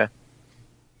down, I'd say.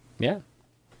 Yeah,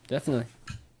 definitely.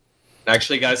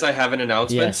 Actually, guys, I have an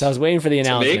announcement. Yes, I was waiting for the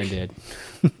announcement, dude.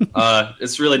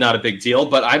 It's really not a big deal,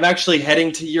 but I'm actually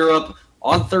heading to Europe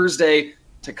on Thursday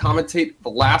to commentate the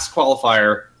last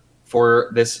qualifier for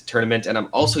this tournament, and I'm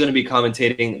also going to be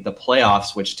commentating the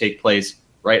playoffs, which take place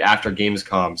right after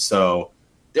Gamescom. So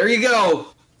there you go.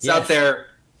 It's out there.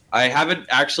 I haven't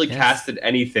actually casted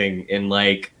anything in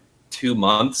like 2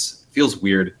 months. Feels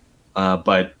weird,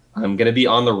 but I'm going to be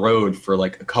on the road for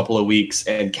like a couple of weeks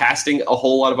and casting a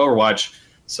whole lot of Overwatch.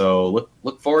 So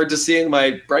look forward to seeing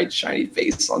my bright, shiny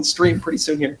face on stream pretty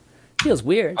soon here. Feels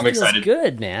weird. I'm excited.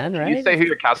 Good, man, right? Can you say who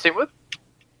you're casting with?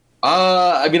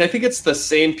 I mean, I think it's the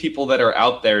same people that are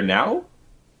out there now.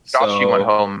 Joshy went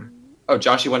home. Oh,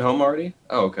 Joshy went home already?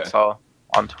 Oh, okay. Saw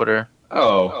on Twitter.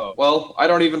 Oh, well, I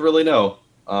don't even really know.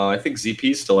 I think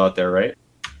ZP's still out there, right?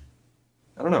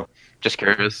 I don't know. Just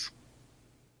curious.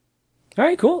 All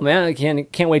right, cool, man. I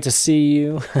can't wait to see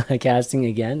you casting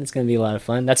again. It's going to be a lot of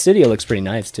fun. That studio looks pretty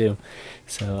nice too.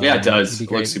 So yeah, it does.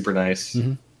 It looks super nice.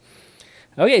 Mm-hmm.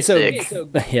 Okay, so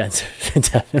yeah,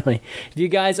 definitely. You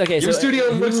guys, okay, your studio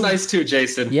looks nice too,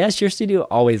 Jason. Yes, your studio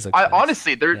always looks. Nice.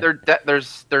 Honestly,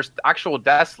 there's actual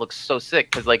desk looks so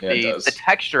sick because like the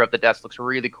texture of the desk looks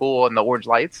really cool and the orange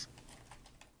lights.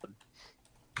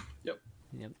 Yep.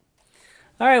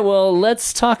 All right, well,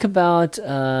 let's talk about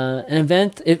an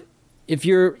event. If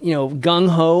you're,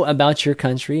 gung-ho about your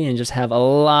country and just have a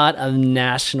lot of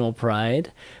national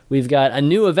pride, we've got a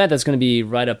new event that's going to be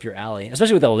right up your alley,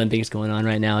 especially with the Olympics going on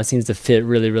right now. It seems to fit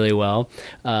really, really well.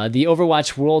 The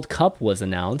Overwatch World Cup was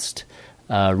announced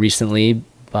recently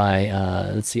by,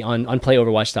 let's see, on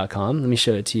playoverwatch.com. Let me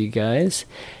show it to you guys.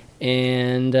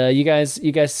 And you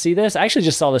guys see this? I actually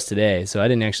just saw this today, so I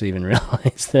didn't actually even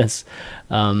realize this.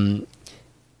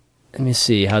 Let me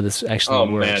see how this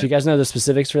actually works. Man. Do you guys know the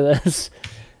specifics for this?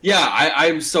 Yeah,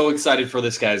 I'm so excited for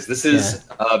this, guys. This is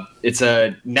it's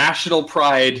a national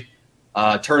pride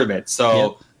tournament.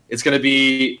 So it's going to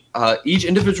be each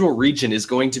individual region is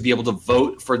going to be able to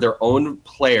vote for their own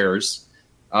players,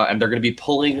 and they're going to be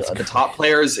pulling the top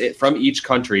players from each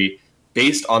country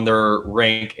based on their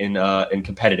rank in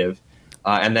competitive.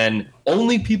 And then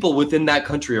only people within that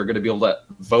country are going to be able to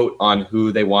vote on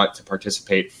who they want to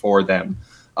participate for them.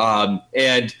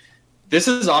 And this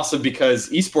is awesome because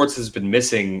esports has been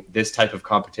missing this type of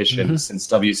competition since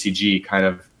WCG kind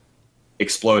of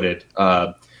exploded.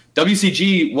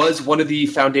 WCG was one of the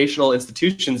foundational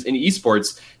institutions in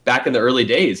esports back in the early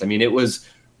days. I mean, it was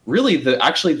really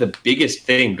the biggest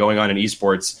thing going on in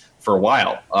esports for a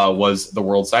while was the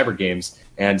World Cyber Games.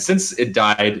 And since it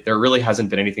died, there really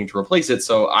hasn't been anything to replace it.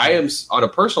 So I am, on a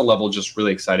personal level, just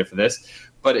really excited for this.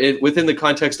 But within the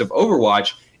context of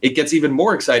Overwatch, it gets even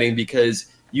more exciting because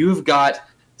you've got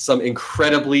some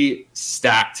incredibly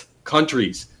stacked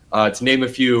countries. To name a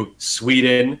few,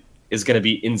 Sweden is going to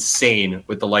be insane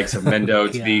with the likes of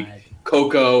Mendo, Tvig,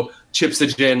 Coco,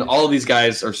 Chipsogen. All of these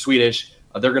guys are Swedish.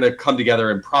 They're going to come together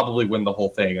and probably win the whole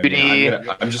thing.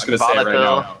 I'm just going to say it right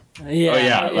now.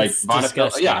 It's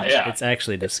disgusting. It's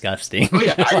actually disgusting.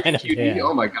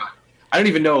 Oh my god. I don't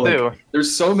even know.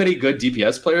 There's so many good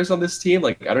DPS players on this team.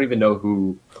 I don't even know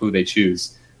who they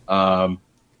choose.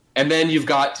 And then you've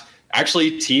got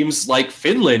actually teams like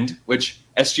Finland, which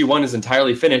SG1 is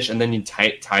entirely Finnish, and then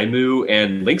Taimu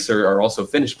and Linkser are also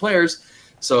Finnish players.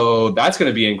 So that's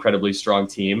going to be an incredibly strong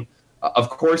team. Of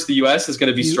course, the US is going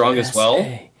to be strong as well.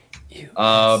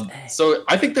 So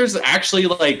I think there's actually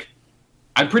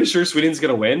I'm pretty sure Sweden's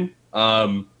going to win.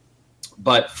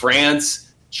 But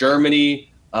France,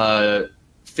 Germany,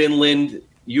 Finland,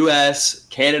 US,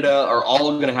 Canada are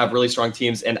all going to have really strong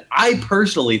teams. And I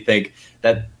personally think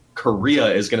that Korea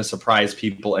is going to surprise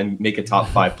people and make a top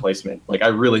 5 placement. I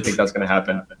really think that's going to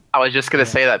happen. I was just going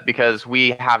to say that because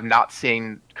we have not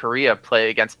seen Korea play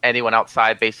against anyone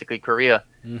outside basically Korea.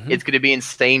 It's going to be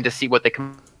insane to see what they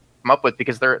come up with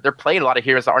because they're playing a lot of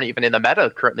heroes that aren't even in the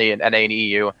meta currently in NA and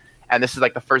EU. And this is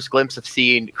the first glimpse of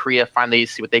seeing Korea finally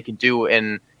see what they can do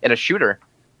in a shooter.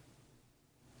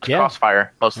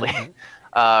 Crossfire, mostly.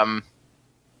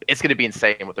 It's going to be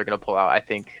insane what they're going to pull out, I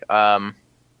think.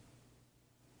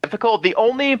 Difficult. The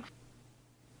only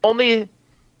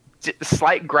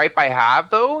slight gripe I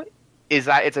have, though, is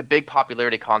that it's a big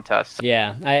popularity contest.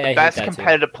 Yeah, the best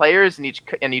competitive players in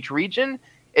each region,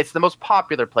 it's the most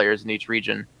popular players in each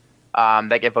region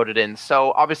that get voted in.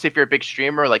 So, obviously, if you're a big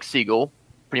streamer like Seagull,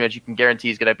 pretty much you can guarantee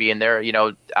he's going to be in there.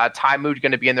 Taimu's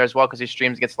going to be in there as well because he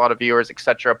streams against a lot of viewers,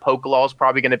 etc. Pokelaw's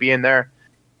probably going to be in there.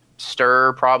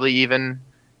 Stir probably even.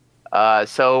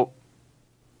 So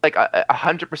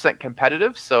 100%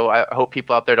 competitive. So I hope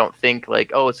people out there don't think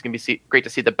it's going to be great to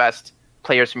see the best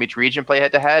players from each region play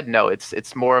head to head. No,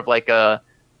 it's more of I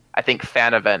think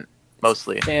fan event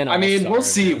mostly. I mean, we'll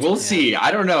see. We'll see.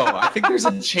 I don't know. I think there's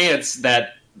a chance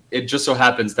that it just so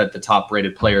happens that the top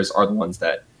rated players are the ones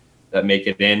that make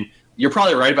it in. You're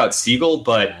probably right about Seagull,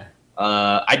 but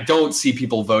I don't see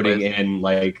people voting in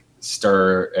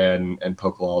Stir and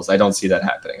Pokeballs. I don't see that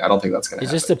happening. I don't think that's going to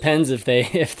happen. It just depends if they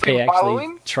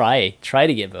actually try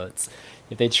to get votes.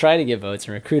 if they try to get votes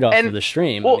and recruit off of the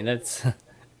stream, I mean that's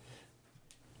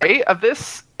of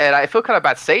this, and I feel kind of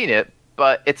bad saying it,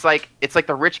 but it's like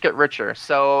the rich get richer.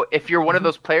 So if you're one of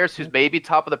those players who's maybe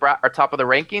top of the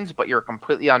rankings, but you're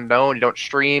completely unknown, you don't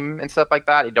stream and stuff like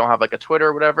that, you don't have like a Twitter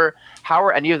or whatever, how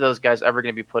are any of those guys ever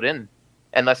going to be put in?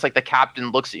 Unless like the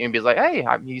captain looks at you and be like, hey,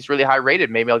 he's really high rated,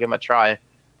 maybe I'll give him a try.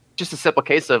 Just a simple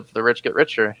case of the rich get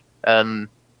richer.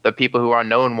 The people who are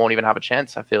unknown won't even have a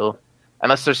chance, I feel.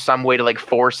 Unless there's some way to like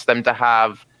force them to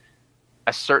have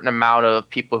a certain amount of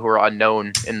people who are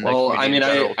unknown in the community.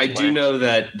 I mean, I do know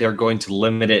that they're going to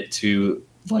limit it to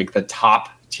like the top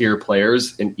tier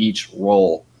players in each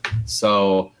role.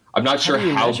 So I'm not sure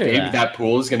how big that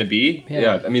pool is going to be.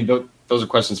 Yeah, I mean, those are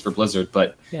questions for Blizzard,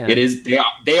 but it is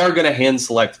they are going to hand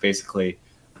select basically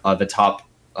the top,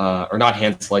 or not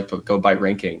hand select, but go by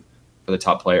ranking for the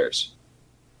top players.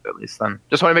 At least then,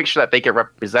 just want to make sure that they get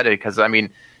represented, because I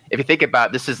mean, if you think about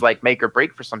it, this is like make or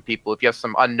break for some people. If you have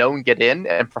some unknown get in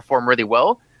and perform really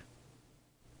well,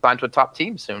 sign to a top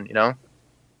team soon, you know?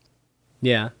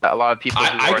 Yeah. A lot of people.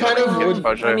 I kind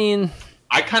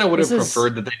of would have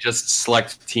preferred that they just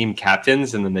select team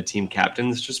captains and then the team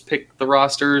captains just pick the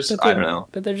rosters. I don't know.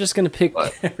 But they're just going to pick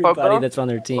everybody that's on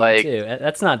their team too.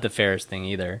 That's not the fairest thing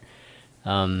either.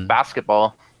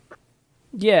 Basketball.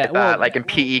 Yeah. Well, like in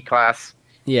PE class.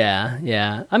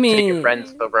 Yeah. I mean, take your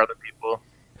friends over other people.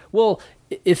 Well,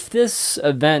 if this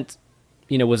event,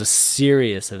 was a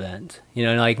serious event,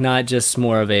 like not just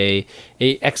more of a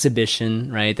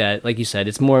exhibition, right? That, like you said,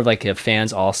 it's more of like a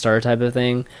fans all-star type of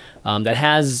thing that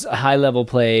has a high-level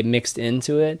play mixed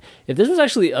into it. If this was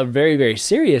actually a very, very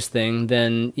serious thing,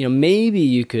 then, maybe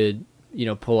you could,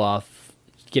 pull off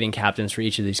getting captains for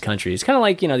each of these countries, kind of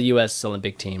like the U.S.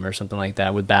 Olympic team or something like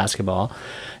that with basketball,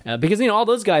 because all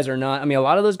those guys are not. I mean, a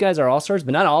lot of those guys are all stars,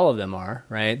 but not all of them are.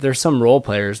 Right? There's some role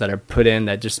players that are put in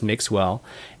that just mix well,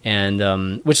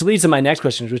 and which leads to my next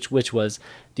question, which was,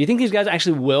 do you think these guys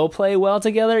actually will play well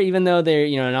together, even though they're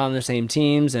not on the same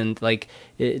teams? And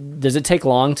does it take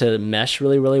long to mesh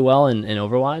really, really well in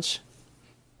Overwatch?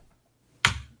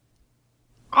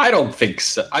 I don't think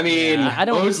so. I mean, I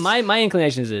don't. My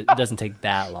inclination is it doesn't take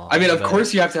that long. I mean, of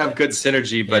course you have to have good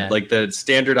synergy, but like the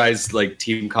standardized like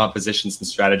team compositions and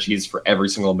strategies for every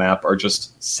single map are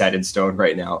just set in stone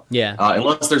right now. Yeah.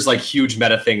 Unless there's like huge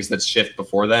meta things that shift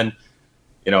before then,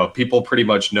 people pretty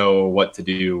much know what to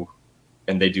do,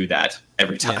 and they do that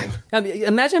every time. Yeah. I mean,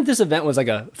 imagine if this event was like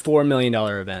a $4 million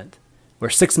event or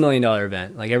 $6 million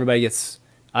event. Like everybody gets,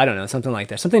 I don't know, something like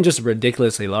that. Something just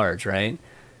ridiculously large, right?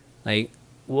 Like,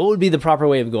 what would be the proper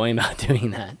way of going about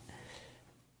doing that?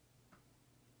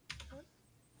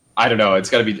 I don't know. It's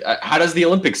got to be. How does the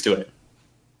Olympics do it?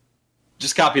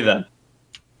 Just copy them.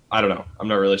 I don't know. I'm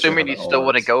not really sure. I mean, do you still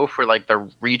want to go for like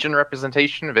the region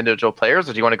representation of individual players,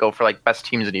 or do you want to go for like best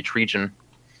teams in each region?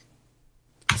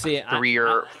 See, 3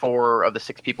 or 4 of the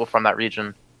 6 people from that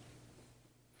region.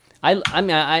 I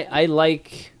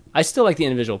still like the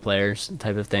individual players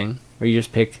type of thing, where you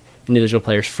just pick individual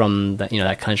players from that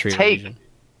that country or region.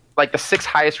 Like the 6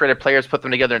 highest rated players, put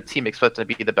them together in a team, expect them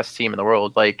to be the best team in the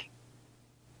world. Like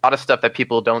a lot of stuff that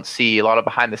people don't see, a lot of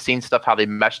behind the scenes stuff, how they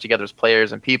mesh together as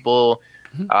players and people.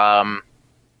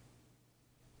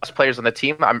 Players on the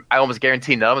team, I almost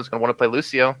guarantee none of them is going to want to play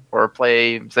Lucio or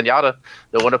play Zenyatta.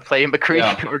 They'll want to play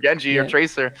McCree or Genji or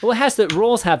Tracer. Well,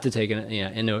 roles have to take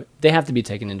they have to be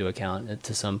taken into account at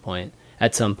some point.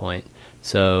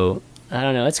 So I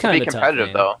don't know. It's kind of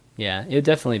competitive though. Yeah, it would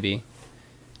definitely be.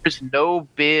 There's no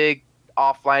big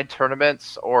offline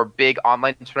tournaments or big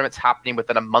online tournaments happening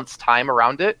within a month's time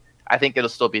around it. I think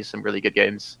it'll still be some really good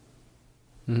games.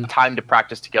 Time to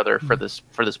practice together for this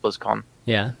BlizzCon.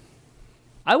 Yeah.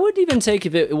 I would even take,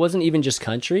 if it wasn't even just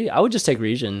country, I would just take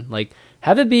region. Like,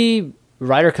 have it be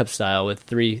Ryder Cup style with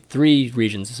three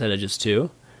regions instead of just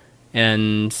 2.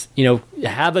 And,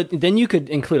 then you could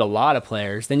include a lot of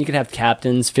players. Then you could have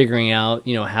captains figuring out,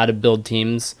 how to build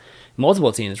teams,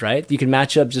 multiple teams, right? You could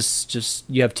match up just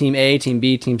you have team A, team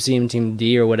B, team C, and team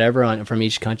D or whatever from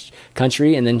each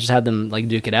country, and then just have them like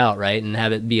duke it out, right? And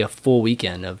have it be a full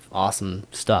weekend of awesome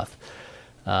stuff.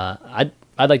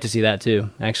 I'd like to see that too.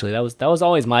 Actually, that was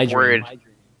always my dream.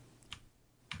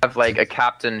 Have like a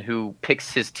captain who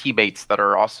picks his teammates that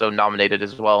are also nominated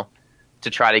as well, to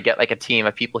try to get like a team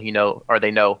of people they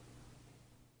know.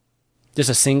 Just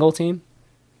a single team?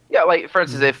 Yeah, like for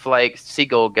instance, if like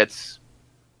Seagull gets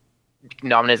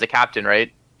nominated as a captain,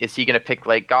 right? Is he going to pick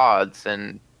like Gods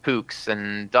and Pooks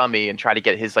and Dummy and try to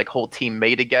get his like whole team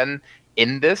made again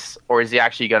in this, or is he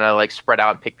actually going to like spread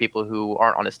out and pick people who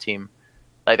aren't on his team?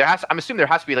 Like I'm assuming there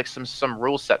has to be like some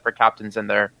rule set for captains in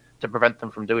there to prevent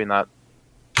them from doing that.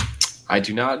 I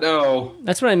do not know.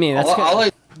 That's what I mean.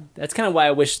 That's kind of why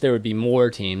I wish there would be more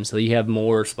teams, so you have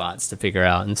more spots to figure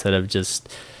out instead of just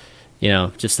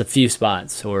a few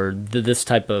spots or this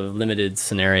type of limited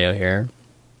scenario here.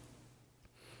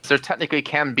 There technically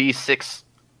can be 6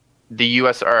 the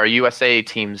US or USA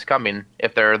teams coming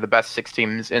if they're the best 6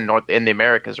 teams in the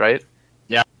Americas, right?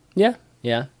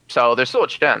 Yeah. So there's still a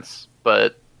chance,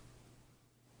 but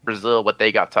Brazil, what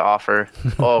they got to offer.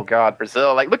 Oh God,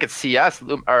 Brazil! Like, look at CS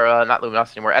or not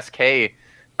Luminosity anymore. SK,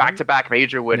 back-to-back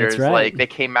major winners. Right. Like, they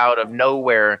came out of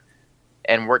nowhere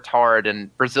and worked hard.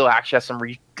 And Brazil actually has some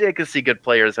ridiculously good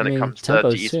players when it comes to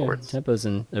esports. Tempo's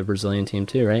in a Brazilian team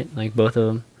too, right? Like both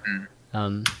of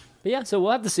them. But yeah, so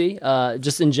we'll have to see.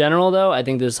 Just in general, though, I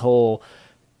think this whole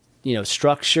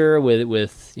structure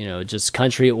with just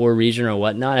country or region or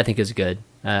whatnot, I think is good.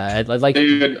 I'd like.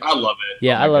 Dude, I love it.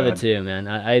 Yeah, I love it too, man.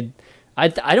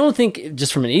 I don't think,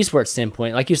 just from an esports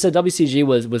standpoint, like you said, WCG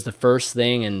was the first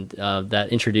thing and that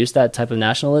introduced that type of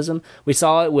nationalism. We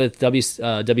saw it with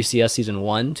WCS Season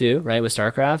 1 too, right, with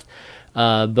StarCraft.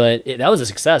 But that was a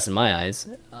success in my eyes.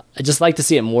 I just like to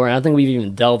see it more. I don't think we've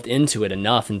even delved into it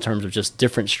enough in terms of just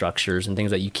different structures and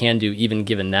things that you can do, even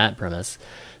given that premise.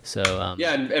 So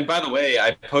yeah, and by the way,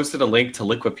 I posted a link to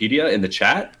Liquipedia in the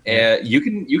chat, and you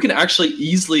can actually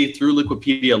easily through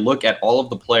Liquipedia look at all of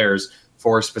the players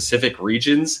for specific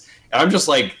regions. And I'm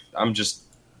just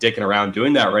dicking around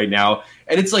doing that right now,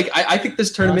 and it's like I think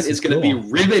this tournament is going to be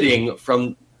riveting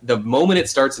from the moment it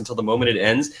starts until the moment it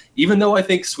ends. Even though I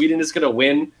think Sweden is going to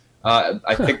win,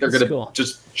 I think they're going to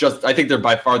just I think they're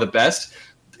by far the best.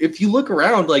 If you look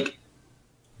around, like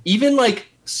even like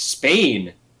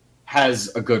Spain has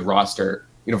a good roster.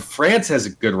 France has a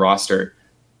good roster.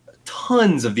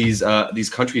 Tons of these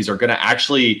countries are going to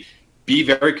actually be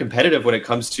very competitive when it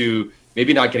comes to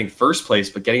maybe not getting first place,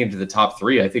 but getting into the top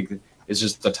 3. I think is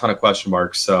just a ton of question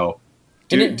marks. So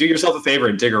do yourself a favor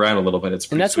and dig around a little bit. It's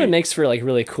pretty sweet. What makes for like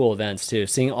really cool events too.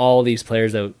 Seeing all these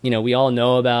players that we all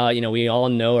know about, we all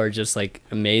know are just like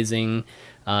amazing,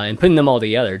 and putting them all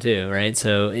together too, right?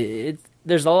 So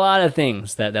there's a lot of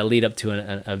things that lead up to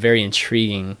a very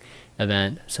intriguing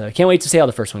event. So I can't wait to see how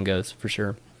the first one goes, for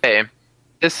sure. Hey,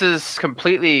 this is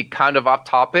completely kind of off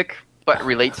topic, but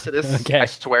relates to this. Okay. I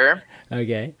swear.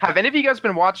 Okay. Have any of you guys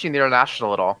been watching the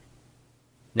International at all?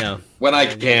 No. When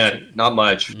I can, not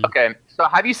much. Okay, so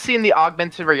have you seen the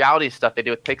augmented reality stuff they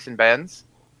do with picks and bans?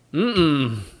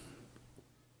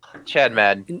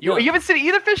 ChanManV. You haven't seen it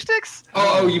either, Fishstix?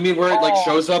 Oh, you mean where it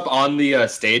shows up on the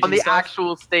stage? On the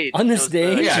actual stage. On the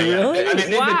stage? Yeah. Really? I mean, they've been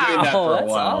doing that for a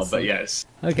while, awesome. but yes.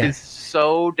 Okay. It's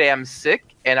so damn sick,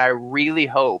 and I really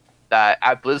hope that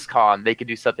at BlizzCon they could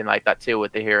do something like that too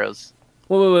with the heroes.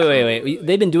 Wait.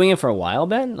 They've been doing it for a while,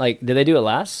 Ben? Like, did they do it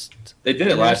last? They did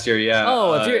it last year, yeah.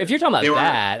 Oh, if you're talking about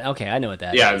that, okay, I know what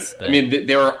that is. Yeah, I mean,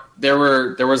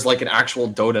 there was like an actual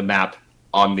Dota map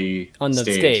on the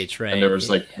stage, right? And there was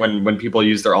like when people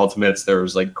used their ultimates, there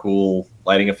was like cool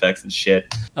lighting effects and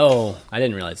shit. Oh, I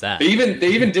didn't realize that. They even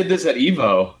did this at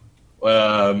Evo,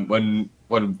 when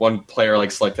one player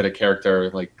like selected a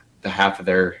character, like the half of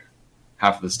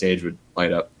the stage would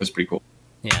light up. It was pretty cool.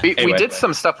 Yeah. We did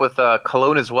some stuff with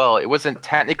Cologne as well. It wasn't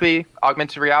technically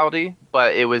augmented reality,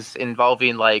 but it was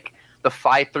involving like the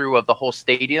fly through of the whole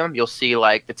stadium. You'll see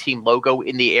like the team logo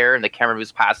in the air and the camera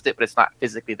moves past it, but it's not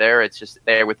physically there. It's just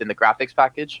there within the graphics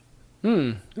package.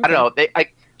 Okay. I don't know.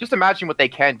 Just imagine what they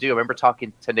can do. I remember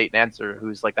talking to Nate Nancer,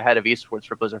 who's like the head of esports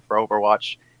for Blizzard for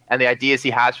Overwatch, and the ideas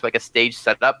he has for like a stage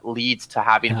setup leads to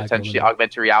having potentially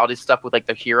augmented reality stuff with like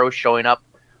the hero showing up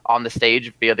on the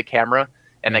stage via the camera.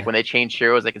 And like when they change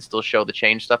heroes, they can still show the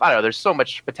change stuff. I don't know. There's so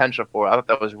much potential for it. I thought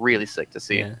that was really sick to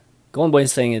see. Yeah. Golden Boy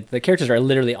is saying the characters are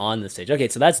literally on the stage. Okay,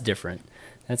 so that's different.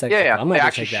 That's actually, yeah. They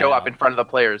actually show up in front of the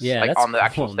players, like on the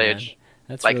actual stage. Man.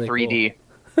 That's like really 3D.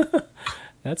 Cool.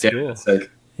 That's cool. That's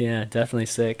sick. Yeah, definitely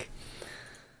sick.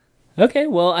 Okay,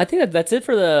 well, I think that's it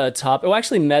for the top. Oh,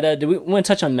 actually, meta. Do we want to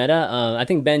touch on meta? I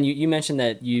think, Ben, you mentioned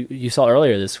that you saw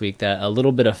earlier this week that a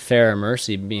little bit of Fair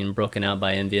Mercy being broken out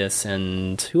by Envious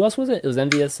and who else was it? It was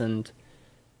Envious and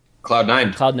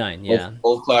Cloud9. Cloud9, yeah.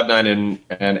 Both Cloud9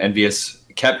 and Envious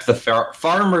kept the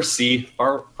Pharmacy,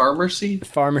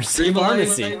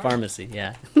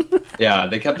 yeah. Yeah,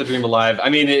 they kept the dream alive. I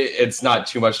mean, it's not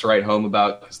too much to write home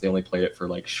about because they only played it for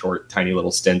like short, tiny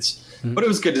little stints. Mm-hmm. But it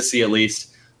was good to see at least.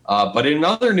 But in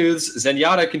other news,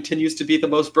 Zenyatta continues to be the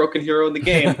most broken hero in the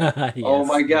game. Yes, oh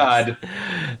my god.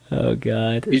 Oh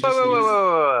god.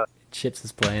 Whoa. Chips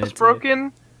is playing it.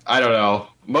 Broken? I don't know.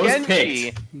 Most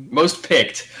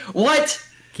picked. What?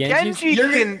 Genji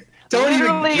don't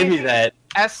even give me that.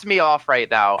 piss me off right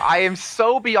now. I am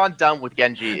so beyond done with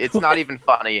Genji. It's not even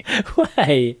funny.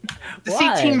 Why? To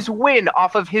see teams win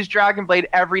off of his Dragon Blade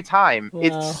every time. Well,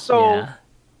 it's so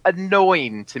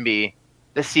annoying to me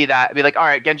to see that. Be like, all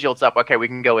right, Genji ults up. Okay, we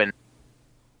can go in.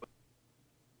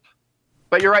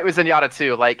 But you're right with Zenyatta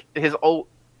too. Like his ult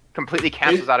completely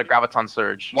cancels out a Graviton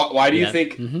Surge. Why do you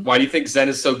think? Why do you think Zen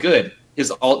is so good?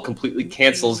 His ult completely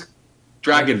cancels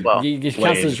Dragon Blade. He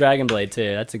cancels Dragon Blade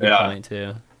too. That's a good point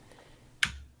too.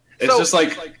 It's just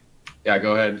like, yeah.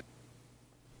 Go ahead.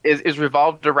 Is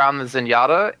revolved around the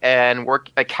Zenyatta and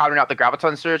countering out the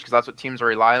Graviton Surge, because that's what teams are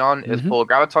relying on, is pull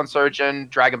Graviton Surge in,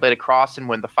 Dragon Blade across, and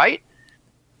win the fight.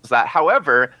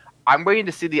 However, I'm waiting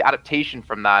to see the adaptation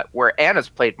from that, where Anna's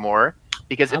played more,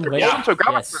 because if they're pulling into a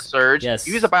Graviton Surge,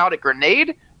 use a Biotic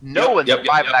Grenade, no one's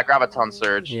surviving that Graviton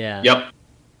Surge. Yeah. Yep.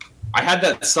 I had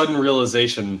that sudden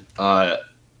realization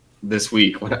this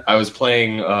week when I was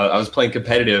playing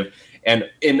competitive, and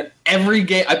in every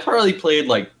game, I probably played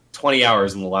like 20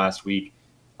 hours in the last week,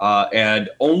 and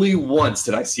only once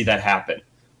did I see that happen.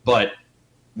 But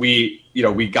we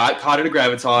got caught in a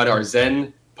Graviton, our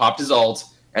Zen popped his ult,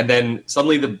 and then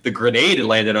suddenly the grenade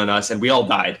landed on us, and we all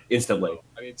died instantly.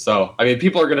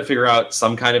 People are going to figure out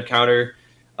some kind of counter,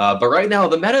 but right now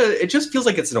the meta, it just feels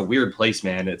like it's in a weird place,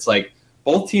 man. It's like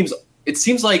both teams, it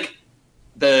seems like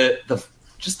the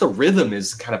rhythm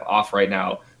is kind of off right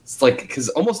now. It's like, because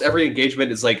almost every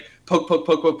engagement is like poke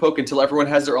until everyone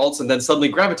has their ults, and then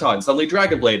suddenly Graviton, suddenly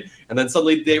Dragon Blade, and then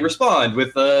suddenly they respond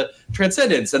with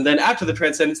Transcendence, and then after the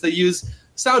Transcendence they use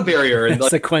Sound Barrier. And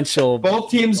sequential.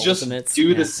 Both teams just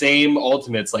do the same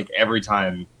ultimates like every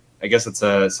time. I guess it's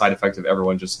a side effect of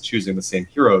everyone just choosing the same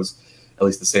heroes, at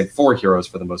least the same 4 heroes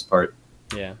for the most part.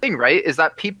 Yeah. The thing, right, is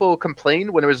that people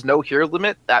complained when there was no hero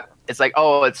limit that it's like,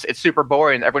 oh, it's super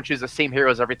boring. Everyone chooses the same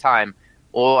heroes every time.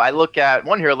 Well, I look at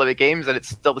one hero limit games and it's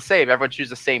still the same. Everyone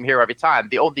chooses the same hero every time.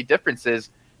 The only difference is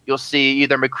you'll see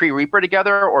either McCree Reaper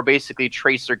together or basically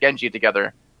Trace or Genji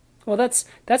together. Well, that's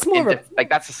more of a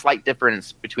that's a slight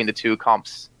difference between the two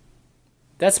comps.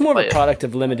 That's more of a product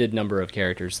of limited number of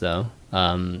characters, though.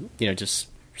 Just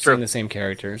seeing the same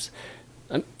characters.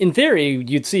 In theory,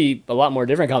 you'd see a lot more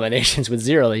different combinations with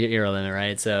zero hero limit,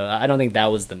 right? So I don't think that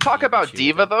was the talk about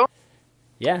D.Va though.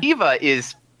 Yeah, D.Va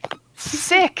is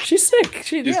sick. She's sick.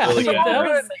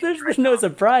 There's no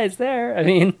surprise there. I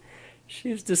mean,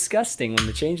 she's disgusting when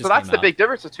the changes. So that's the big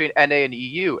difference between NA and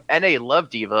EU. NA love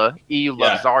D.Va, EU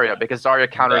loves Zarya because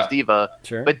Zarya counters D.Va.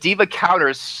 Sure. But D.Va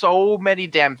counters so many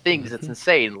damn things. It's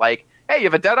insane. Like, hey, you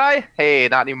have a Deadeye? Hey,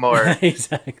 not anymore.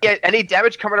 Exactly. Yeah, any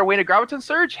damage coming our way in a Graviton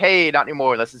Surge? Hey, not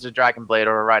anymore, unless it's a Dragon Blade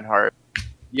or a Reinhardt.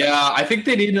 Yeah, I think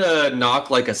they need to knock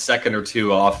like a second or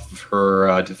two off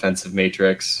her defensive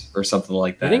matrix or something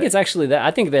like that. I think it's actually that.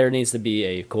 I think there needs to be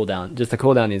a cooldown. Just the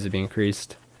cooldown needs to be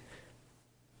increased.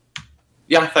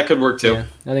 Yeah, that could work too. Yeah,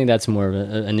 I think that's more of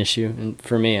an issue,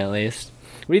 for me at least.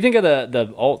 What do you think of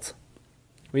the ult?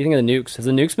 What do you think of the nukes? Has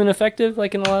the nukes been effective,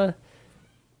 like in a lot of...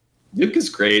 Nuke is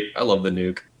great. I love the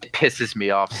nuke. It pisses me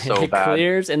off so it bad.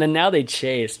 Clears, and then now they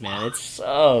chase, man. It's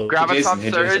so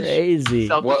Graviton Surge, crazy.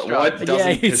 What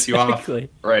doesn't piss you off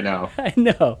right now? I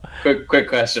know. Quick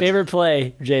question. Favorite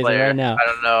play, Jason, right now? I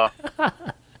don't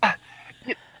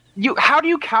know. How do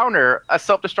you counter a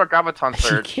self-destruct Graviton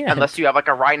Surge unless you have like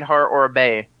a Reinhardt or a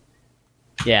Mei?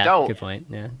 Yeah, good point.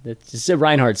 Yeah, it's just a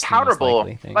Reinhardt's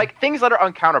counterable. Like things that are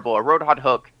uncounterable. A Roadhog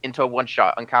hook into a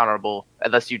one-shot, uncounterable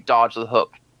unless you dodge the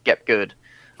hook. Get good.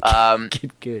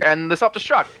 Get good. And the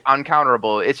self-destruct,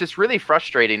 uncounterable. It's just really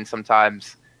frustrating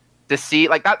sometimes to see.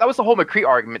 Like that was the whole McCree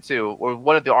argument too, or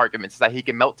one of the arguments, that he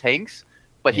can melt tanks,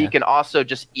 but he can also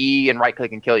just E and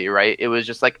right-click and kill you, right? It was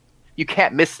just like, you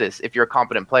can't miss this if you're a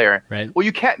competent player. Right. Well,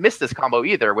 you can't miss this combo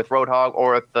either with Roadhog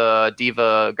or with the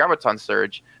D.Va Graviton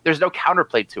Surge. There's no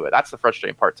counterplay to it. That's the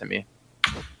frustrating part to me.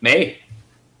 Mei.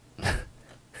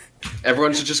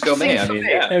 Everyone should just go Mei. I mean,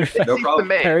 no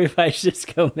problem. Everybody should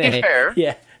just go Mei. Fair.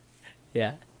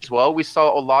 Yeah. As well, we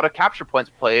saw a lot of capture points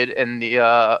played in the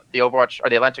Overwatch or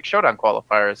the Atlantic Showdown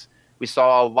qualifiers. We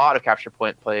saw a lot of capture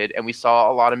point played, and we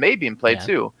saw a lot of Mei being played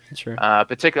too. Sure.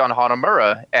 Particularly on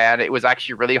Hanamura, and it was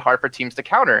actually really hard for teams to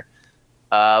counter.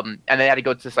 And they had to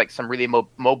go to like some really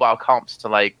mobile comps to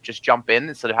like just jump in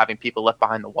instead of having people left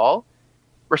behind the wall.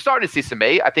 We're starting to see some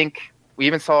Mei. I think we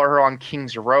even saw her on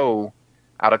King's Row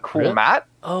out of Cool Matt.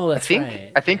 Oh, that's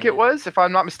right. I think it was, if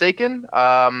I'm not mistaken.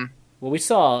 Well, we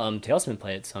saw Tailspin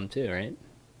play it some too, right?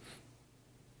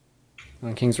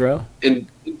 On King's Row? In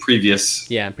previous...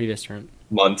 Yeah, in previous tournament.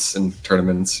 Months and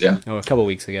tournaments, yeah. Oh, a couple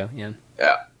weeks ago, yeah.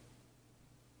 Yeah.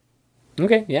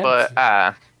 Okay,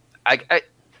 yeah. But,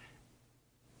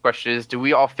 question is, do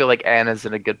we all feel like Anna's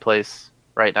in a good place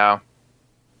right now?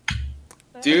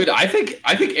 Dude, I think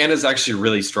Ana's actually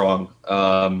really strong.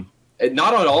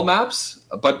 Not on all maps,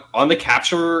 but on the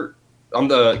capture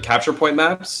point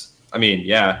maps. I mean,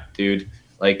 yeah, dude.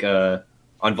 Like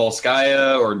on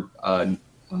Volskaya or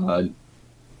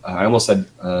I almost said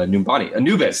Numbani,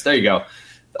 Anubis. There you go.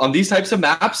 On these types of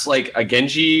maps, like a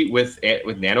Genji with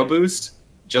Nano Boost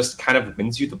just kind of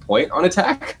wins you the point on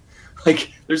attack.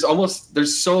 Like there's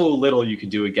so little you can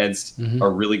do against a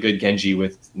really good Genji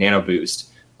with Nano Boost.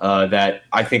 That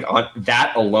I think on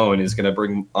that alone is going to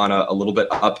bring Ana a little bit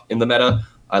up in the meta,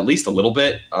 at least a little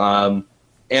bit. And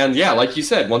yeah, like you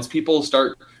said, once people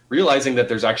start realizing that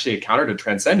there's actually a counter to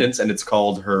Transcendence, and it's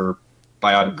called her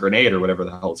Biotic Grenade or whatever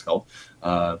the hell it's called.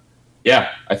 Yeah,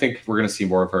 I think we're going to see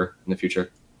more of her in the future.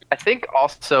 I think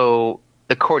also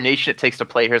the coordination it takes to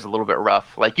play here is a little bit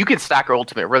rough. Like you can stack her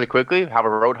ultimate really quickly, have a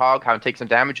Roadhog, have him take some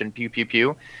damage, and pew pew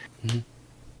pew.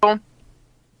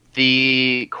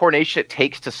 The coordination it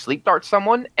takes to sleep dart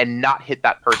someone and not hit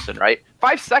that person, right?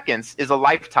 5 seconds is a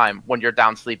lifetime when you're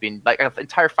down sleeping. Like an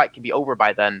entire fight can be over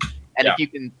by then. And if you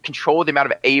can control the amount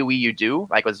of AoE you do,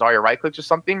 like with Zarya right clicks or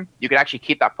something, you can actually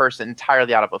keep that person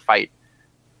entirely out of a fight.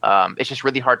 It's just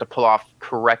really hard to pull off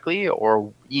correctly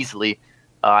or easily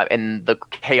in the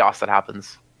chaos that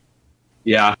happens.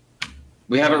 Yeah.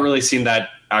 We haven't really seen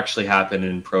that actually happen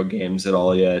in pro games at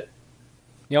all yet.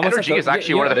 NRG is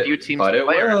actually one of the few teams to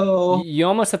play her. You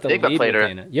almost have to lead with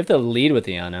Ana. You have to lead with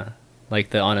the Ana,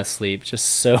 like the Ana sleep, just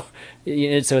so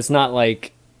it's not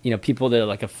like people that are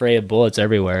like afraid of bullets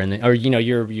everywhere, and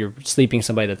you're sleeping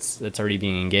somebody that's already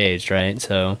being engaged, right?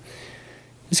 So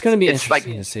it's going to be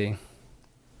interesting to see.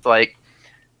 Like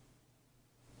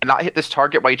not hit this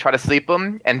target while you try to sleep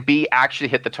them, and B actually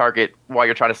hit the target while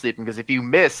you're trying to sleep them. Because if you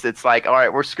miss, it's like, all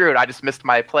right, we're screwed. I just missed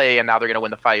my play, and now they're going to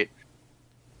win the fight.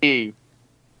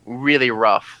 Really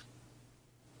rough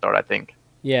start, I think.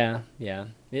 Yeah.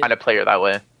 Kind of player that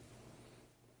way.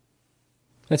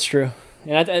 That's true.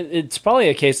 And it's probably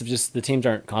a case of just the teams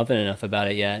aren't confident enough about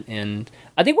it yet. And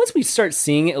I think once we start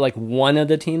seeing it, like one of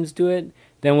the teams do it,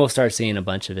 then we'll start seeing a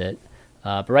bunch of it.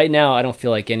 But right now, I don't feel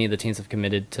like any of the teams have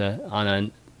committed to Ana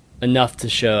enough to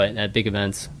show it at big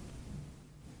events.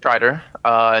 Tried her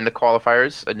in the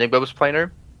qualifiers. Enigma was playing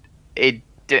her. It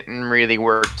didn't really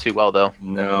work too well, though.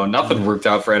 No, nothing worked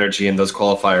out for NRG in those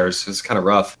qualifiers. It was kind of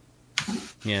rough.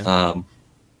 Yeah.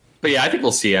 But yeah, I think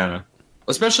we'll see Ana,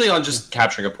 especially on just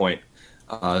capturing a point.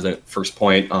 The first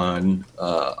point on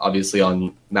obviously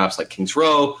on maps like King's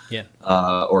Row,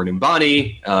 or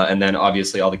Numbani, and then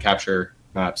obviously all the capture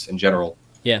maps in general.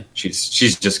 Yeah, she's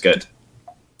just good.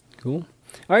 Cool.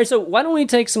 All right, so why don't we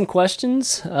take some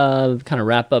questions, kind of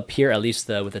wrap up here, at least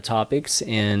with the topics,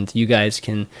 and you guys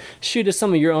can shoot us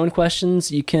some of your own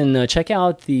questions. You can check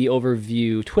out the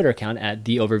OverView Twitter account at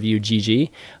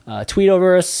TheOverviewGG. Tweet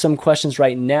over us some questions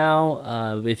right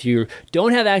now. If you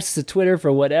don't have access to Twitter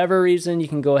for whatever reason, you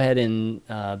can go ahead and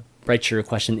write your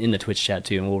question in the Twitch chat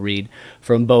too, and we'll read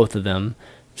from both of them.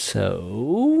 So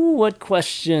what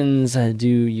questions do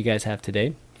you guys have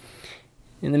today?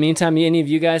 In the meantime, any of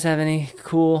you guys have any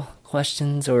cool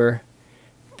questions or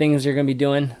things you're going to be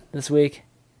doing this week?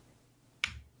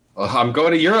 I'm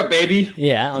going to Europe, baby.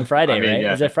 Yeah, on Friday, right?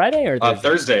 Yeah. Is it Friday or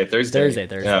Thursday? Thursday.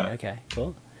 Yeah. Okay,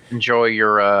 cool. Enjoy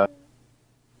your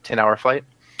 10-hour flight.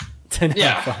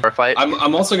 10-hour flight.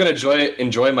 I'm also going to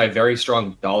enjoy my very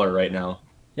strong dollar right now.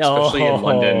 Especially in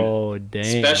London. Oh, damn.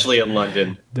 Especially in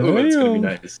London. Ooh, it's going to be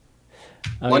nice.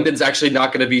 London's actually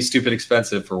not going to be stupid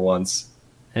expensive for once.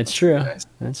 That's true. Nice.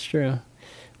 That's true.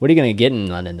 What are you going to get in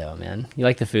London, though, man? You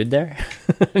like the food there?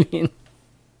 I mean,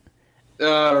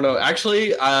 I don't know.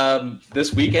 Actually,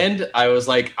 this weekend, I was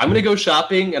like, I'm going to go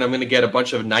shopping, and I'm going to get a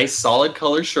bunch of nice, solid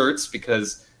color shirts,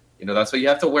 because, that's what you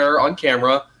have to wear on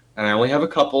camera, and I only have a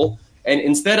couple. And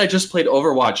instead, I just played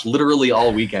Overwatch literally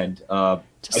all weekend. I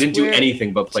didn't do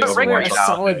anything but play Overwatch. Wear a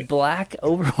solid black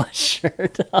Overwatch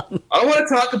shirt on. I don't want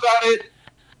to talk about it.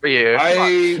 For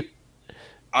you.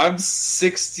 I'm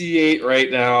 68 right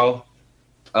now.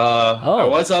 I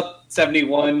was up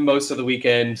 71 most of the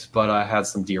weekend, but I had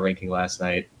some D ranking last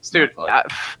night. Dude,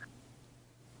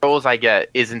 roles I get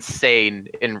is insane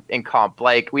in comp.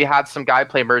 Like, we had some guy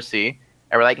play Mercy,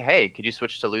 and we're like, hey, could you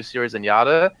switch to Lucio or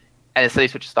Zenyatta? And instead he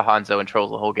switches to Hanzo and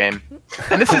trolls the whole game.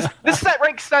 And this is at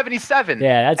rank 77.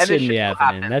 Yeah, that shouldn't be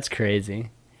happening. That's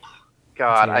crazy.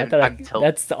 God,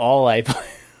 that's all I play.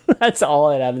 That's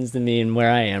all that happens to me and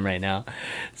where I am right now.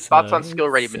 So, thoughts on skill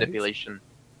ready manipulation?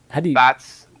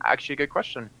 That's actually a good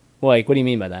question. Like, what do you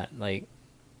mean by that? Like,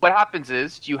 what happens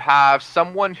is you have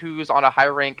someone who's on a high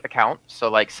rank account, so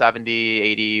like 70,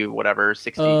 80, whatever,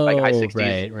 60, like high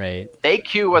 60s. Right. They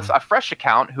queue with a fresh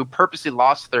account who purposely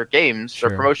lost their games, their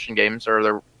promotion games, or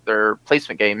their their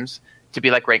placement games to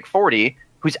be like rank 40,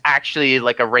 who's actually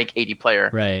like a rank 80 player.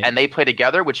 Right. And they play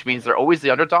together, which means they're always the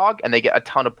underdog, and they get a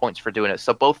ton of points for doing it.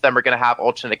 So both of them are going to have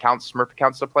alternate accounts, Smurf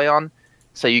accounts to play on,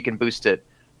 so you can boost it.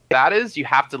 That is, you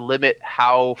have to limit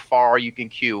how far you can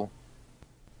queue.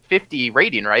 50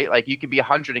 rating, right? Like you can be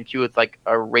 100 and queue with like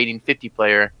a rating 50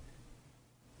 player,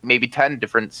 maybe 10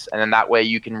 difference, and then that way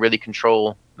you can really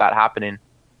control that happening.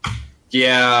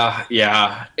 Yeah.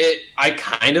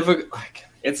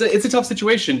 It's a tough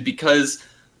situation because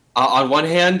on one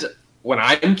hand, when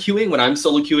I'm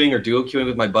solo queuing or duo queuing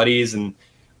with my buddies, and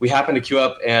we happen to queue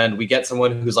up and we get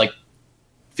someone who's like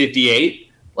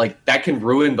 58, like that can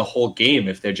ruin the whole game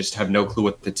if they just have no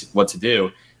clue what to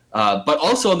do. But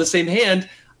also on the same hand,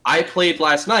 I played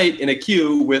last night in a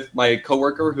queue with my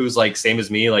coworker who's like same as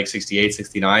me, like 68,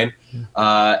 69,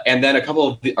 and then a couple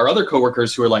of our other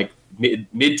coworkers who are like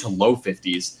mid to low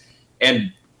 50s,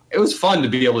 and it was fun to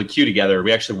be able to queue together.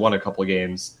 We actually won a couple of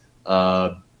games.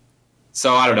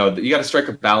 So I don't know. You got to strike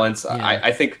a balance. Yeah.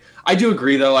 I think I do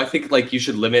agree though. I think like you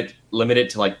should limit it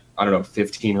to like, I don't know,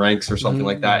 15 ranks or something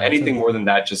like that. Anything more than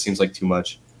that just seems like too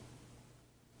much.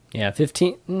 Yeah,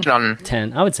 15,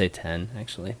 10. I would say 10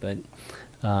 actually, but.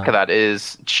 That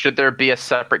is, should there be a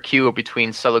separate queue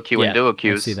between solo queue and duo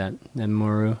queues? I see that. And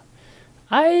Moru,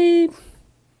 I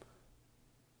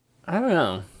don't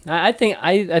know. I think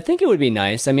it would be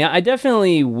nice. I mean, I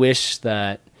definitely wish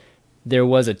that there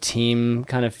was a team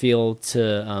kind of feel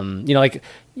to, like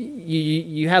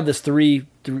you have this three,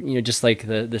 just like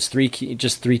this three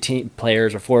team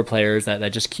players or four players that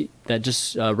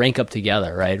just rank up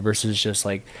together, right? Versus just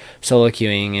like solo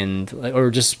queuing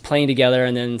or just playing together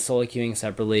and then solo queuing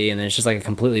separately, and then it's just like a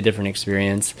completely different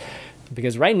experience.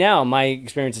 Because right now my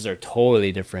experiences are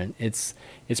totally different. It's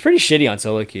pretty shitty on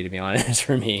solo queue, to be honest.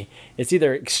 For me, it's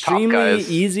either extremely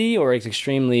easy or it's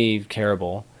extremely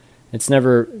terrible. It's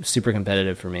never super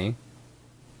competitive for me.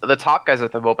 The top guys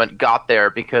at the moment got there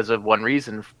because of one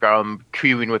reason, from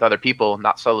queuing with other people,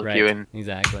 not solo queuing.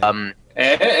 Exactly.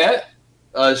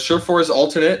 Surefour's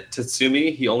alternate,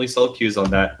 Tatsumi, he only solo queues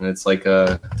on that, and it's like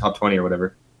top 20 or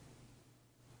whatever.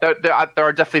 There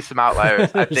are definitely some outliers.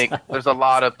 I think there's a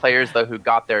lot of players, though, who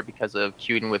got there because of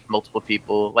queuing with multiple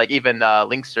people. Like even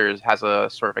Linksters has a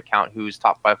sort of account who's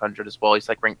top 500 as well. He's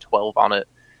like ranked 12 on it.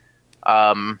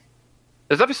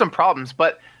 There's definitely some problems,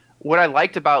 but what I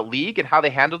liked about League and how they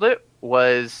handled it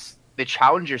was the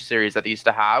Challenger series that they used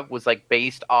to have was like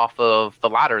based off of the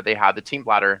ladder they had, the team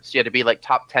ladder. So you had to be like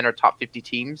top 10 or top 50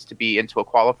 teams to be into a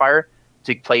qualifier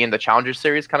to play in the Challenger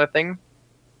series kind of thing.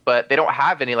 But they don't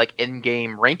have any like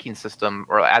in-game ranking system,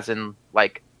 or as in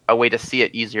like a way to see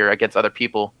it easier against other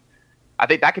people. I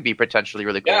think that could be potentially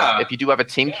really cool. Yeah. If you do have a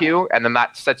team queue and then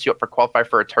that sets you up for qualify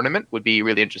for a tournament, would be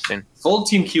really interesting. Full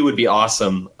team queue would be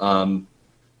awesome.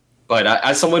 But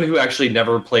as someone who actually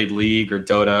never played League or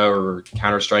Dota or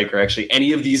Counter-Strike or actually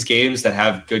any of these games that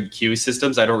have good queue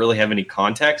systems, I don't really have any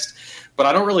context. But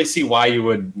I don't really see why you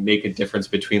would make a difference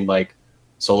between like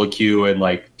solo queue and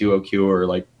like duo queue or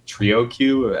like trio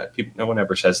queue. No one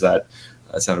ever says that.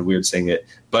 That sounded weird saying it.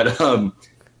 But I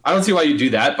don't see why you do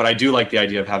that. But I do like the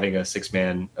idea of having a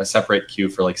separate queue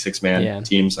for like 6-man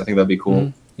teams. I think that'd be cool.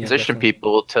 Mm-hmm. Yeah, position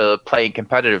people to play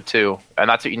competitive too. And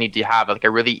that's what you need to have, like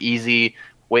a really easy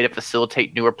way to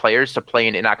facilitate newer players to play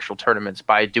in actual tournaments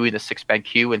by doing the 6-man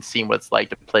queue and seeing what it's like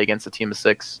to play against a team of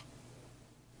 6.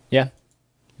 Yeah,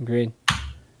 agreed.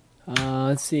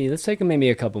 Let's see. Let's take maybe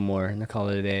a couple more and call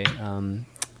it a day.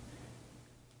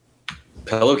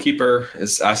 Pillowkeeper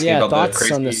is asking about thoughts the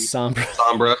crazy on the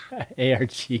Sombra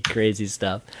ARG crazy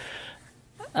stuff.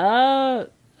 My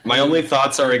only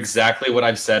thoughts are exactly what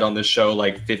I've said on this show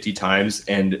like 50 times.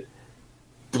 And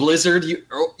Blizzard,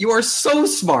 you are so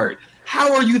smart.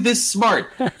 How are you this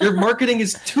smart? Your marketing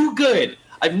is too good.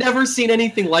 I've never seen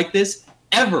anything like this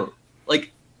ever.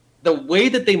 Like the way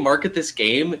that they market this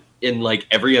game in like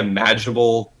every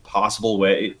imaginable possible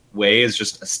way is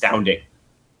just astounding.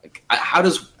 Like how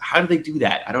do they do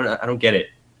that? I don't get it.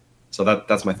 So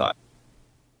that's my thought.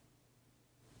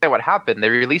 What happened? They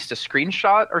released a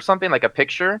screenshot or something, like a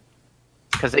picture,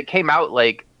 because it came out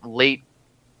like really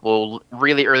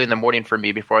early in the morning for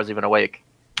me before I was even awake.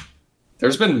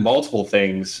 There's been multiple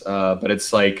things, but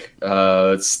it's like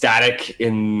static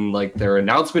in like their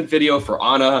announcement video for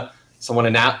Ana.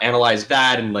 Someone analyzed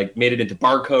that and like made it into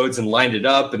barcodes and lined it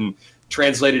up and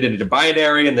translated it into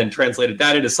binary and then translated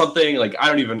that into something. Like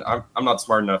I'm not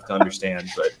smart enough to understand,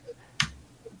 but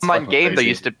online game there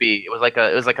used to be. It was like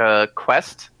a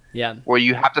quest. Yeah. Where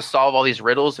you have to solve all these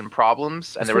riddles and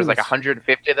problems, and there was like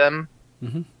 150 of them.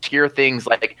 Mm-hmm. Obscure things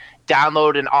like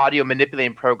download an audio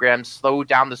manipulating program, slow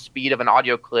down the speed of an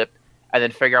audio clip, and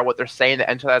then figure out what they're saying to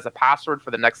enter that as a password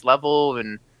for the next level.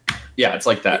 And yeah, it's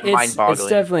like that. Mind-boggling. It's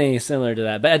definitely similar to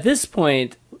that. But at this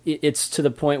point, it's to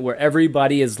the point where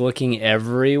everybody is looking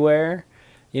everywhere.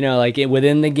 You know, like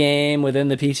within the game, within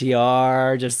the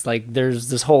PTR, just like there's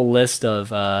this whole list of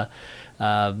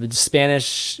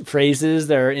Spanish phrases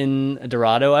that are in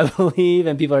Dorado, I believe,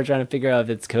 and people are trying to figure out if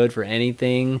it's code for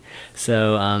anything.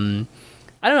 So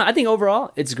I don't know. I think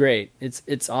overall it's great.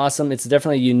 It's awesome. It's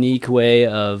definitely a unique way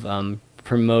of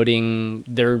promoting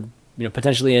their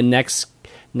potentially a next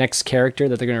character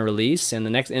that they're going to release,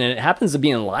 and it happens to be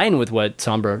in line with what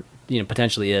Sombra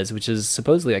potentially is, which is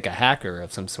supposedly like a hacker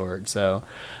of some sort. So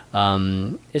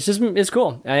it's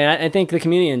cool. I think the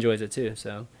community enjoys it too.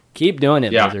 So keep doing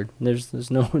it, Blizzard. There's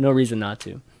no reason not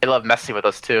to. They love messing with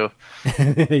us too.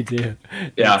 They do.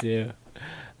 Yeah. They do.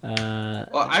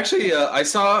 Well, actually, I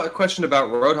saw a question about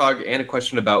Roadhog and a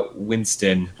question about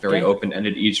Winston, very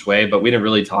open-ended each way, but we didn't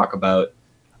really talk about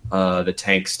the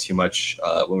tanks too much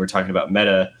when we're talking about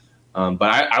meta. But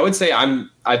I would say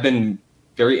I've been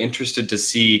very interested to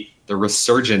see the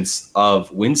resurgence of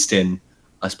Winston,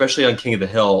 especially on King of the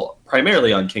Hill,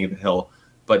 primarily on King of the Hill.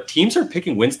 But teams are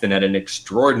picking Winston at an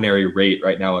extraordinary rate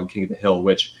right now on King of the Hill,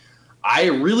 which I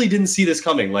really didn't see this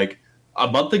coming. Like a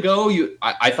month ago,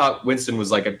 I thought Winston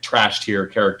was like a trash tier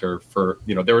character for,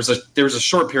 there was a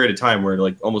short period of time where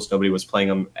like almost nobody was playing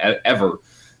him ever.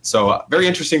 So very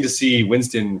interesting to see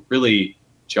Winston really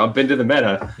jump into the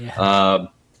meta,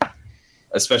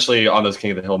 especially on those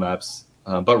King of the Hill maps.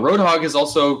 But Roadhog has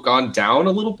also gone down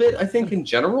a little bit, I think, in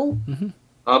general. Mm-hmm.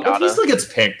 But he still gets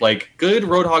picked. Like good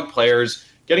Roadhog players,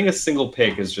 getting a single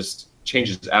pick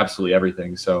changes absolutely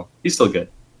everything. So he's still good.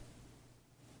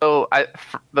 So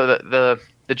the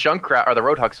Junkrat or the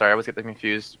Roadhog, sorry, I always get them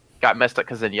confused. Got messed up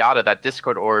because Zenyatta, that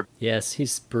Discord orb. Yes,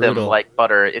 he's brutal. Them like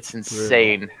butter. It's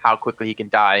insane how quickly he can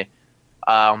die.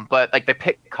 But like the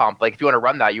pick comp, like if you want to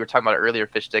run that, you were talking about it earlier,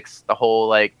 Fishstix, the whole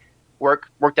like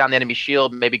work down the enemy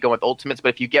shield, maybe go with ultimates. But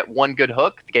if you get one good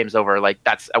hook, the game's over. Like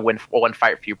that's a one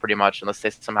fight for you pretty much, unless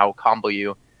they somehow combo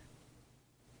you.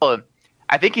 Well,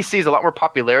 I think he sees a lot more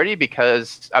popularity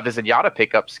because of the Zenyatta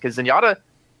pickups. Because Zenyatta,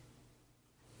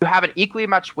 you have an equally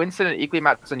matched Winston and equally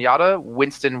matched Zenyatta,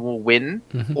 Winston will win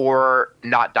or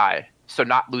not die. So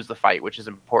not lose the fight, which is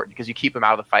important because you keep him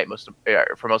out of the fight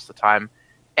for most of the time.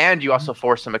 And you also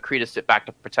force him to sit back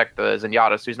to protect the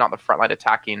Zenyatta, so he's not in the front line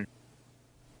attacking.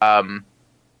 I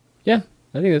think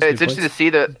it's interesting to see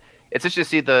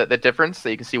the difference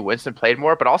that you can see Winston played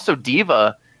more, but also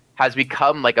D.Va has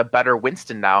become like a better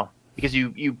Winston now because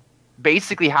you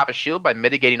basically have a shield by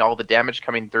mitigating all the damage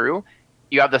coming through.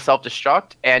 You have the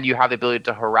self-destruct, and you have the ability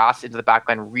to harass into the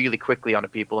backline really quickly onto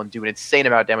people and do an insane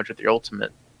amount of damage with your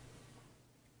ultimate.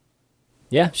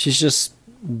 Yeah, she's just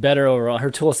better overall.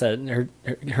 Her toolset,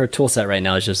 her toolset right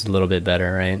now is just a little bit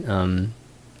better, right?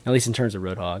 At least in terms of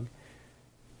Roadhog.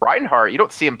 Reinhardt, you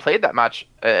don't see him played that much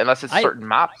unless it's certain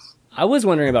maps. I was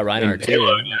wondering about Reinhardt too.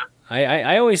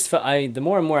 I always felt the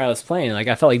more and more I was playing, like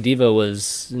I felt like D.Va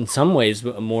was in some ways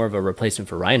more of a replacement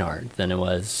for Reinhardt than it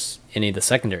was any of the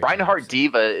secondary. Reinhardt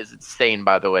D.Va is insane,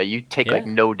 by the way. You take like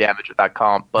no damage with that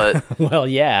comp, but well,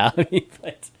 yeah. I mean,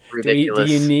 ridiculous.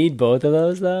 Do you need both of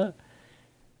those though?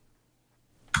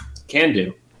 Can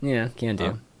do. Yeah, can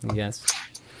do. I guess.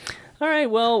 All right,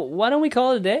 well, why don't we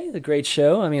call it a day? The great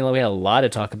show. I mean, we had a lot to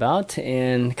talk about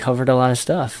and covered a lot of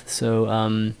stuff. So,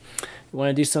 you want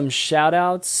to do some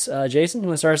shout-outs? Jason, you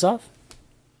want to start us off?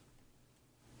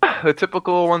 The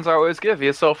typical ones I always give.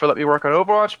 ESL for let me work on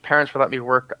Overwatch. Parents for let me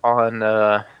work on,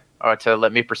 or to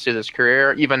let me pursue this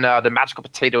career. Even the Magical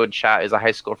Potato in chat is a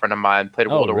high school friend of mine. Played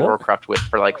World of Warcraft with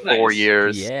for like 4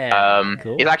 years. Yeah,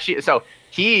 cool.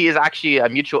 He is actually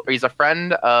he's a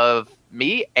friend of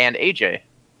me and AJ.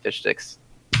 Fishstix.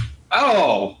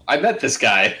 Oh, I met this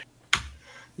guy.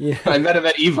 Yeah, I met him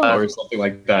at EVO or something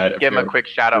like that. Give him a quick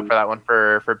shout out for that one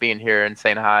for being here and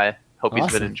saying hi. Hope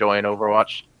he's been enjoying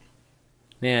Overwatch.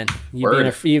 Man,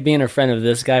 you being a friend of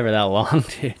this guy for that long,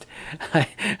 dude. I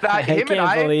can't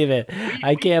believe it.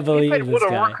 I can't believe this guy. We played World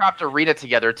of Warcraft Arena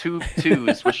together,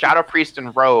 2-2s with Shadow Priest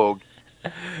and Rogue.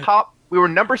 We were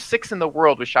number 6 in the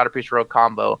world with Shadow Priest Rogue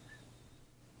combo.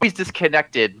 He's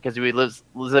disconnected because we was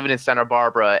living in Santa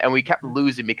Barbara, and we kept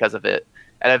losing because of it.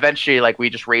 And eventually, like, we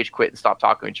just rage quit and stopped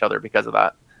talking to each other because of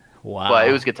that. Wow. But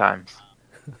it was good times.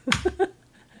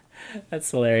 That's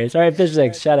hilarious. All right,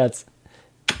 Fishstix, shoutouts.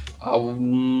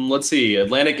 Let's see.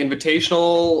 Atlantic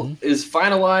Invitational is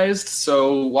finalized,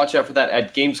 so watch out for that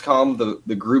at Gamescom.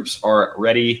 The groups are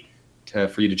ready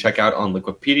for you to check out on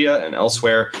Liquipedia and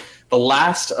elsewhere. the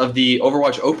last of the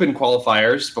Overwatch Open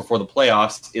qualifiers before the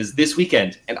playoffs is this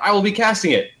weekend, and I will be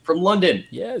casting it from London.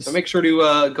 Yes. So make sure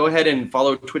to go ahead and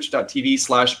follow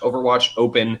twitch.tv/Overwatch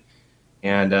Open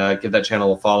and give that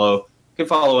channel a follow. You can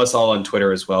follow us all on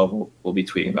Twitter as well. We'll be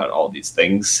tweeting about all these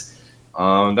things.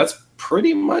 That's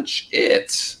pretty much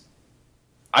it.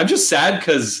 I'm just sad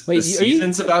because the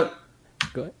season's about...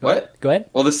 Go ahead. What? Go ahead.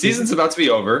 Well, the season's about to be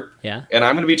over. Yeah. And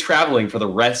I'm going to be traveling for the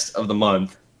rest of the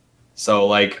month. So,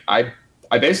 like, I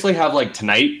basically have, like,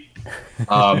 tonight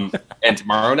and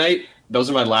tomorrow night. Those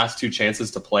are my last 2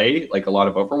 chances to play, like, a lot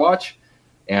of Overwatch.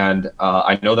 And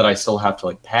I know that I still have to,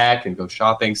 like, pack and go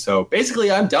shopping. So,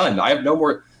 basically, I'm done. I have no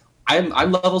more...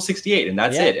 I'm level 68, and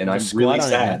that's it. And I'm really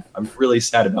sad. I'm really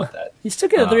sad about that. You still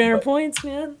got 300 points,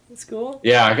 man. That's cool.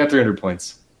 Yeah, I got 300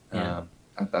 points. Yeah.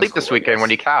 Sleep this weekend when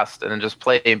you cast, and then just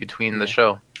play in between the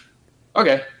show.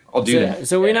 Okay, I'll do that.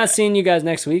 So we're not seeing you guys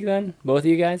next week then? Both of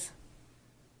you guys?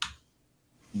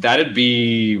 That'd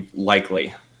be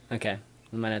likely. Okay.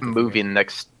 We might have to moving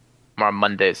tomorrow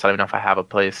Monday, so I don't know if I have a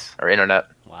place or internet.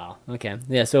 Wow. Okay.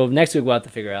 Yeah, so next week we'll have to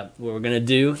figure out what we're going to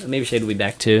do. Maybe Shade will be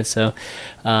back too. So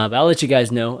but I'll let you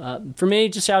guys know. For me,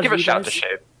 just shout out to you guys. Give a shout to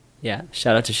Shade. Yeah,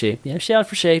 shout out to Shade. Yeah, shout out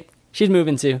for Shade. She's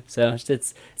moving too. So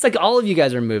it's like all of you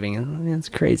guys are moving. It's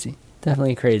crazy.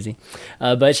 Definitely crazy.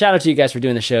 But shout out to you guys for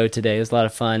doing the show today. It was a lot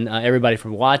of fun. Everybody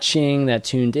from watching that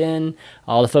tuned in,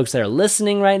 all the folks that are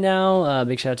listening right now,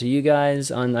 big shout out to you guys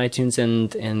on iTunes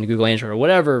and Google Android or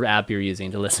whatever app you're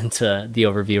using to listen to the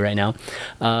overview right now.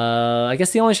 I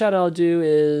guess the only shout out I'll do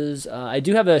is I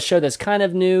do have a show that's kind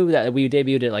of new that we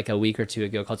debuted it like a week or 2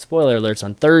 ago called Spoiler Alerts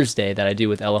on Thursday that I do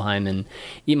with Elohim and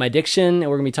Eat My Diction.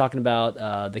 And we're going to be talking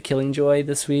about the Killing Joke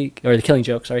this week.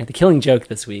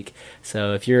 This week.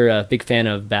 So if you're a big fan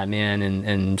of Batman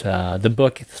and the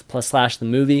book / the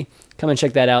movie, come and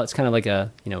check that out. It's kind of like a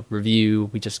review.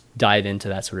 We just dive into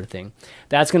that sort of thing.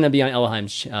 That's going to be on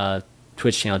Elohim's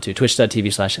Twitch channel too,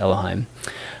 twitch.tv/Elohim.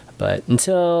 But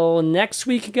until next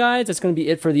week, guys, that's going to be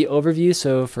it for the overview.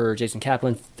 So for Jason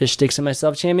Kaplan, Fishstix, and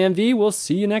myself, ChanManV, we'll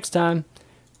see you next time.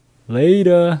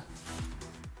 Later.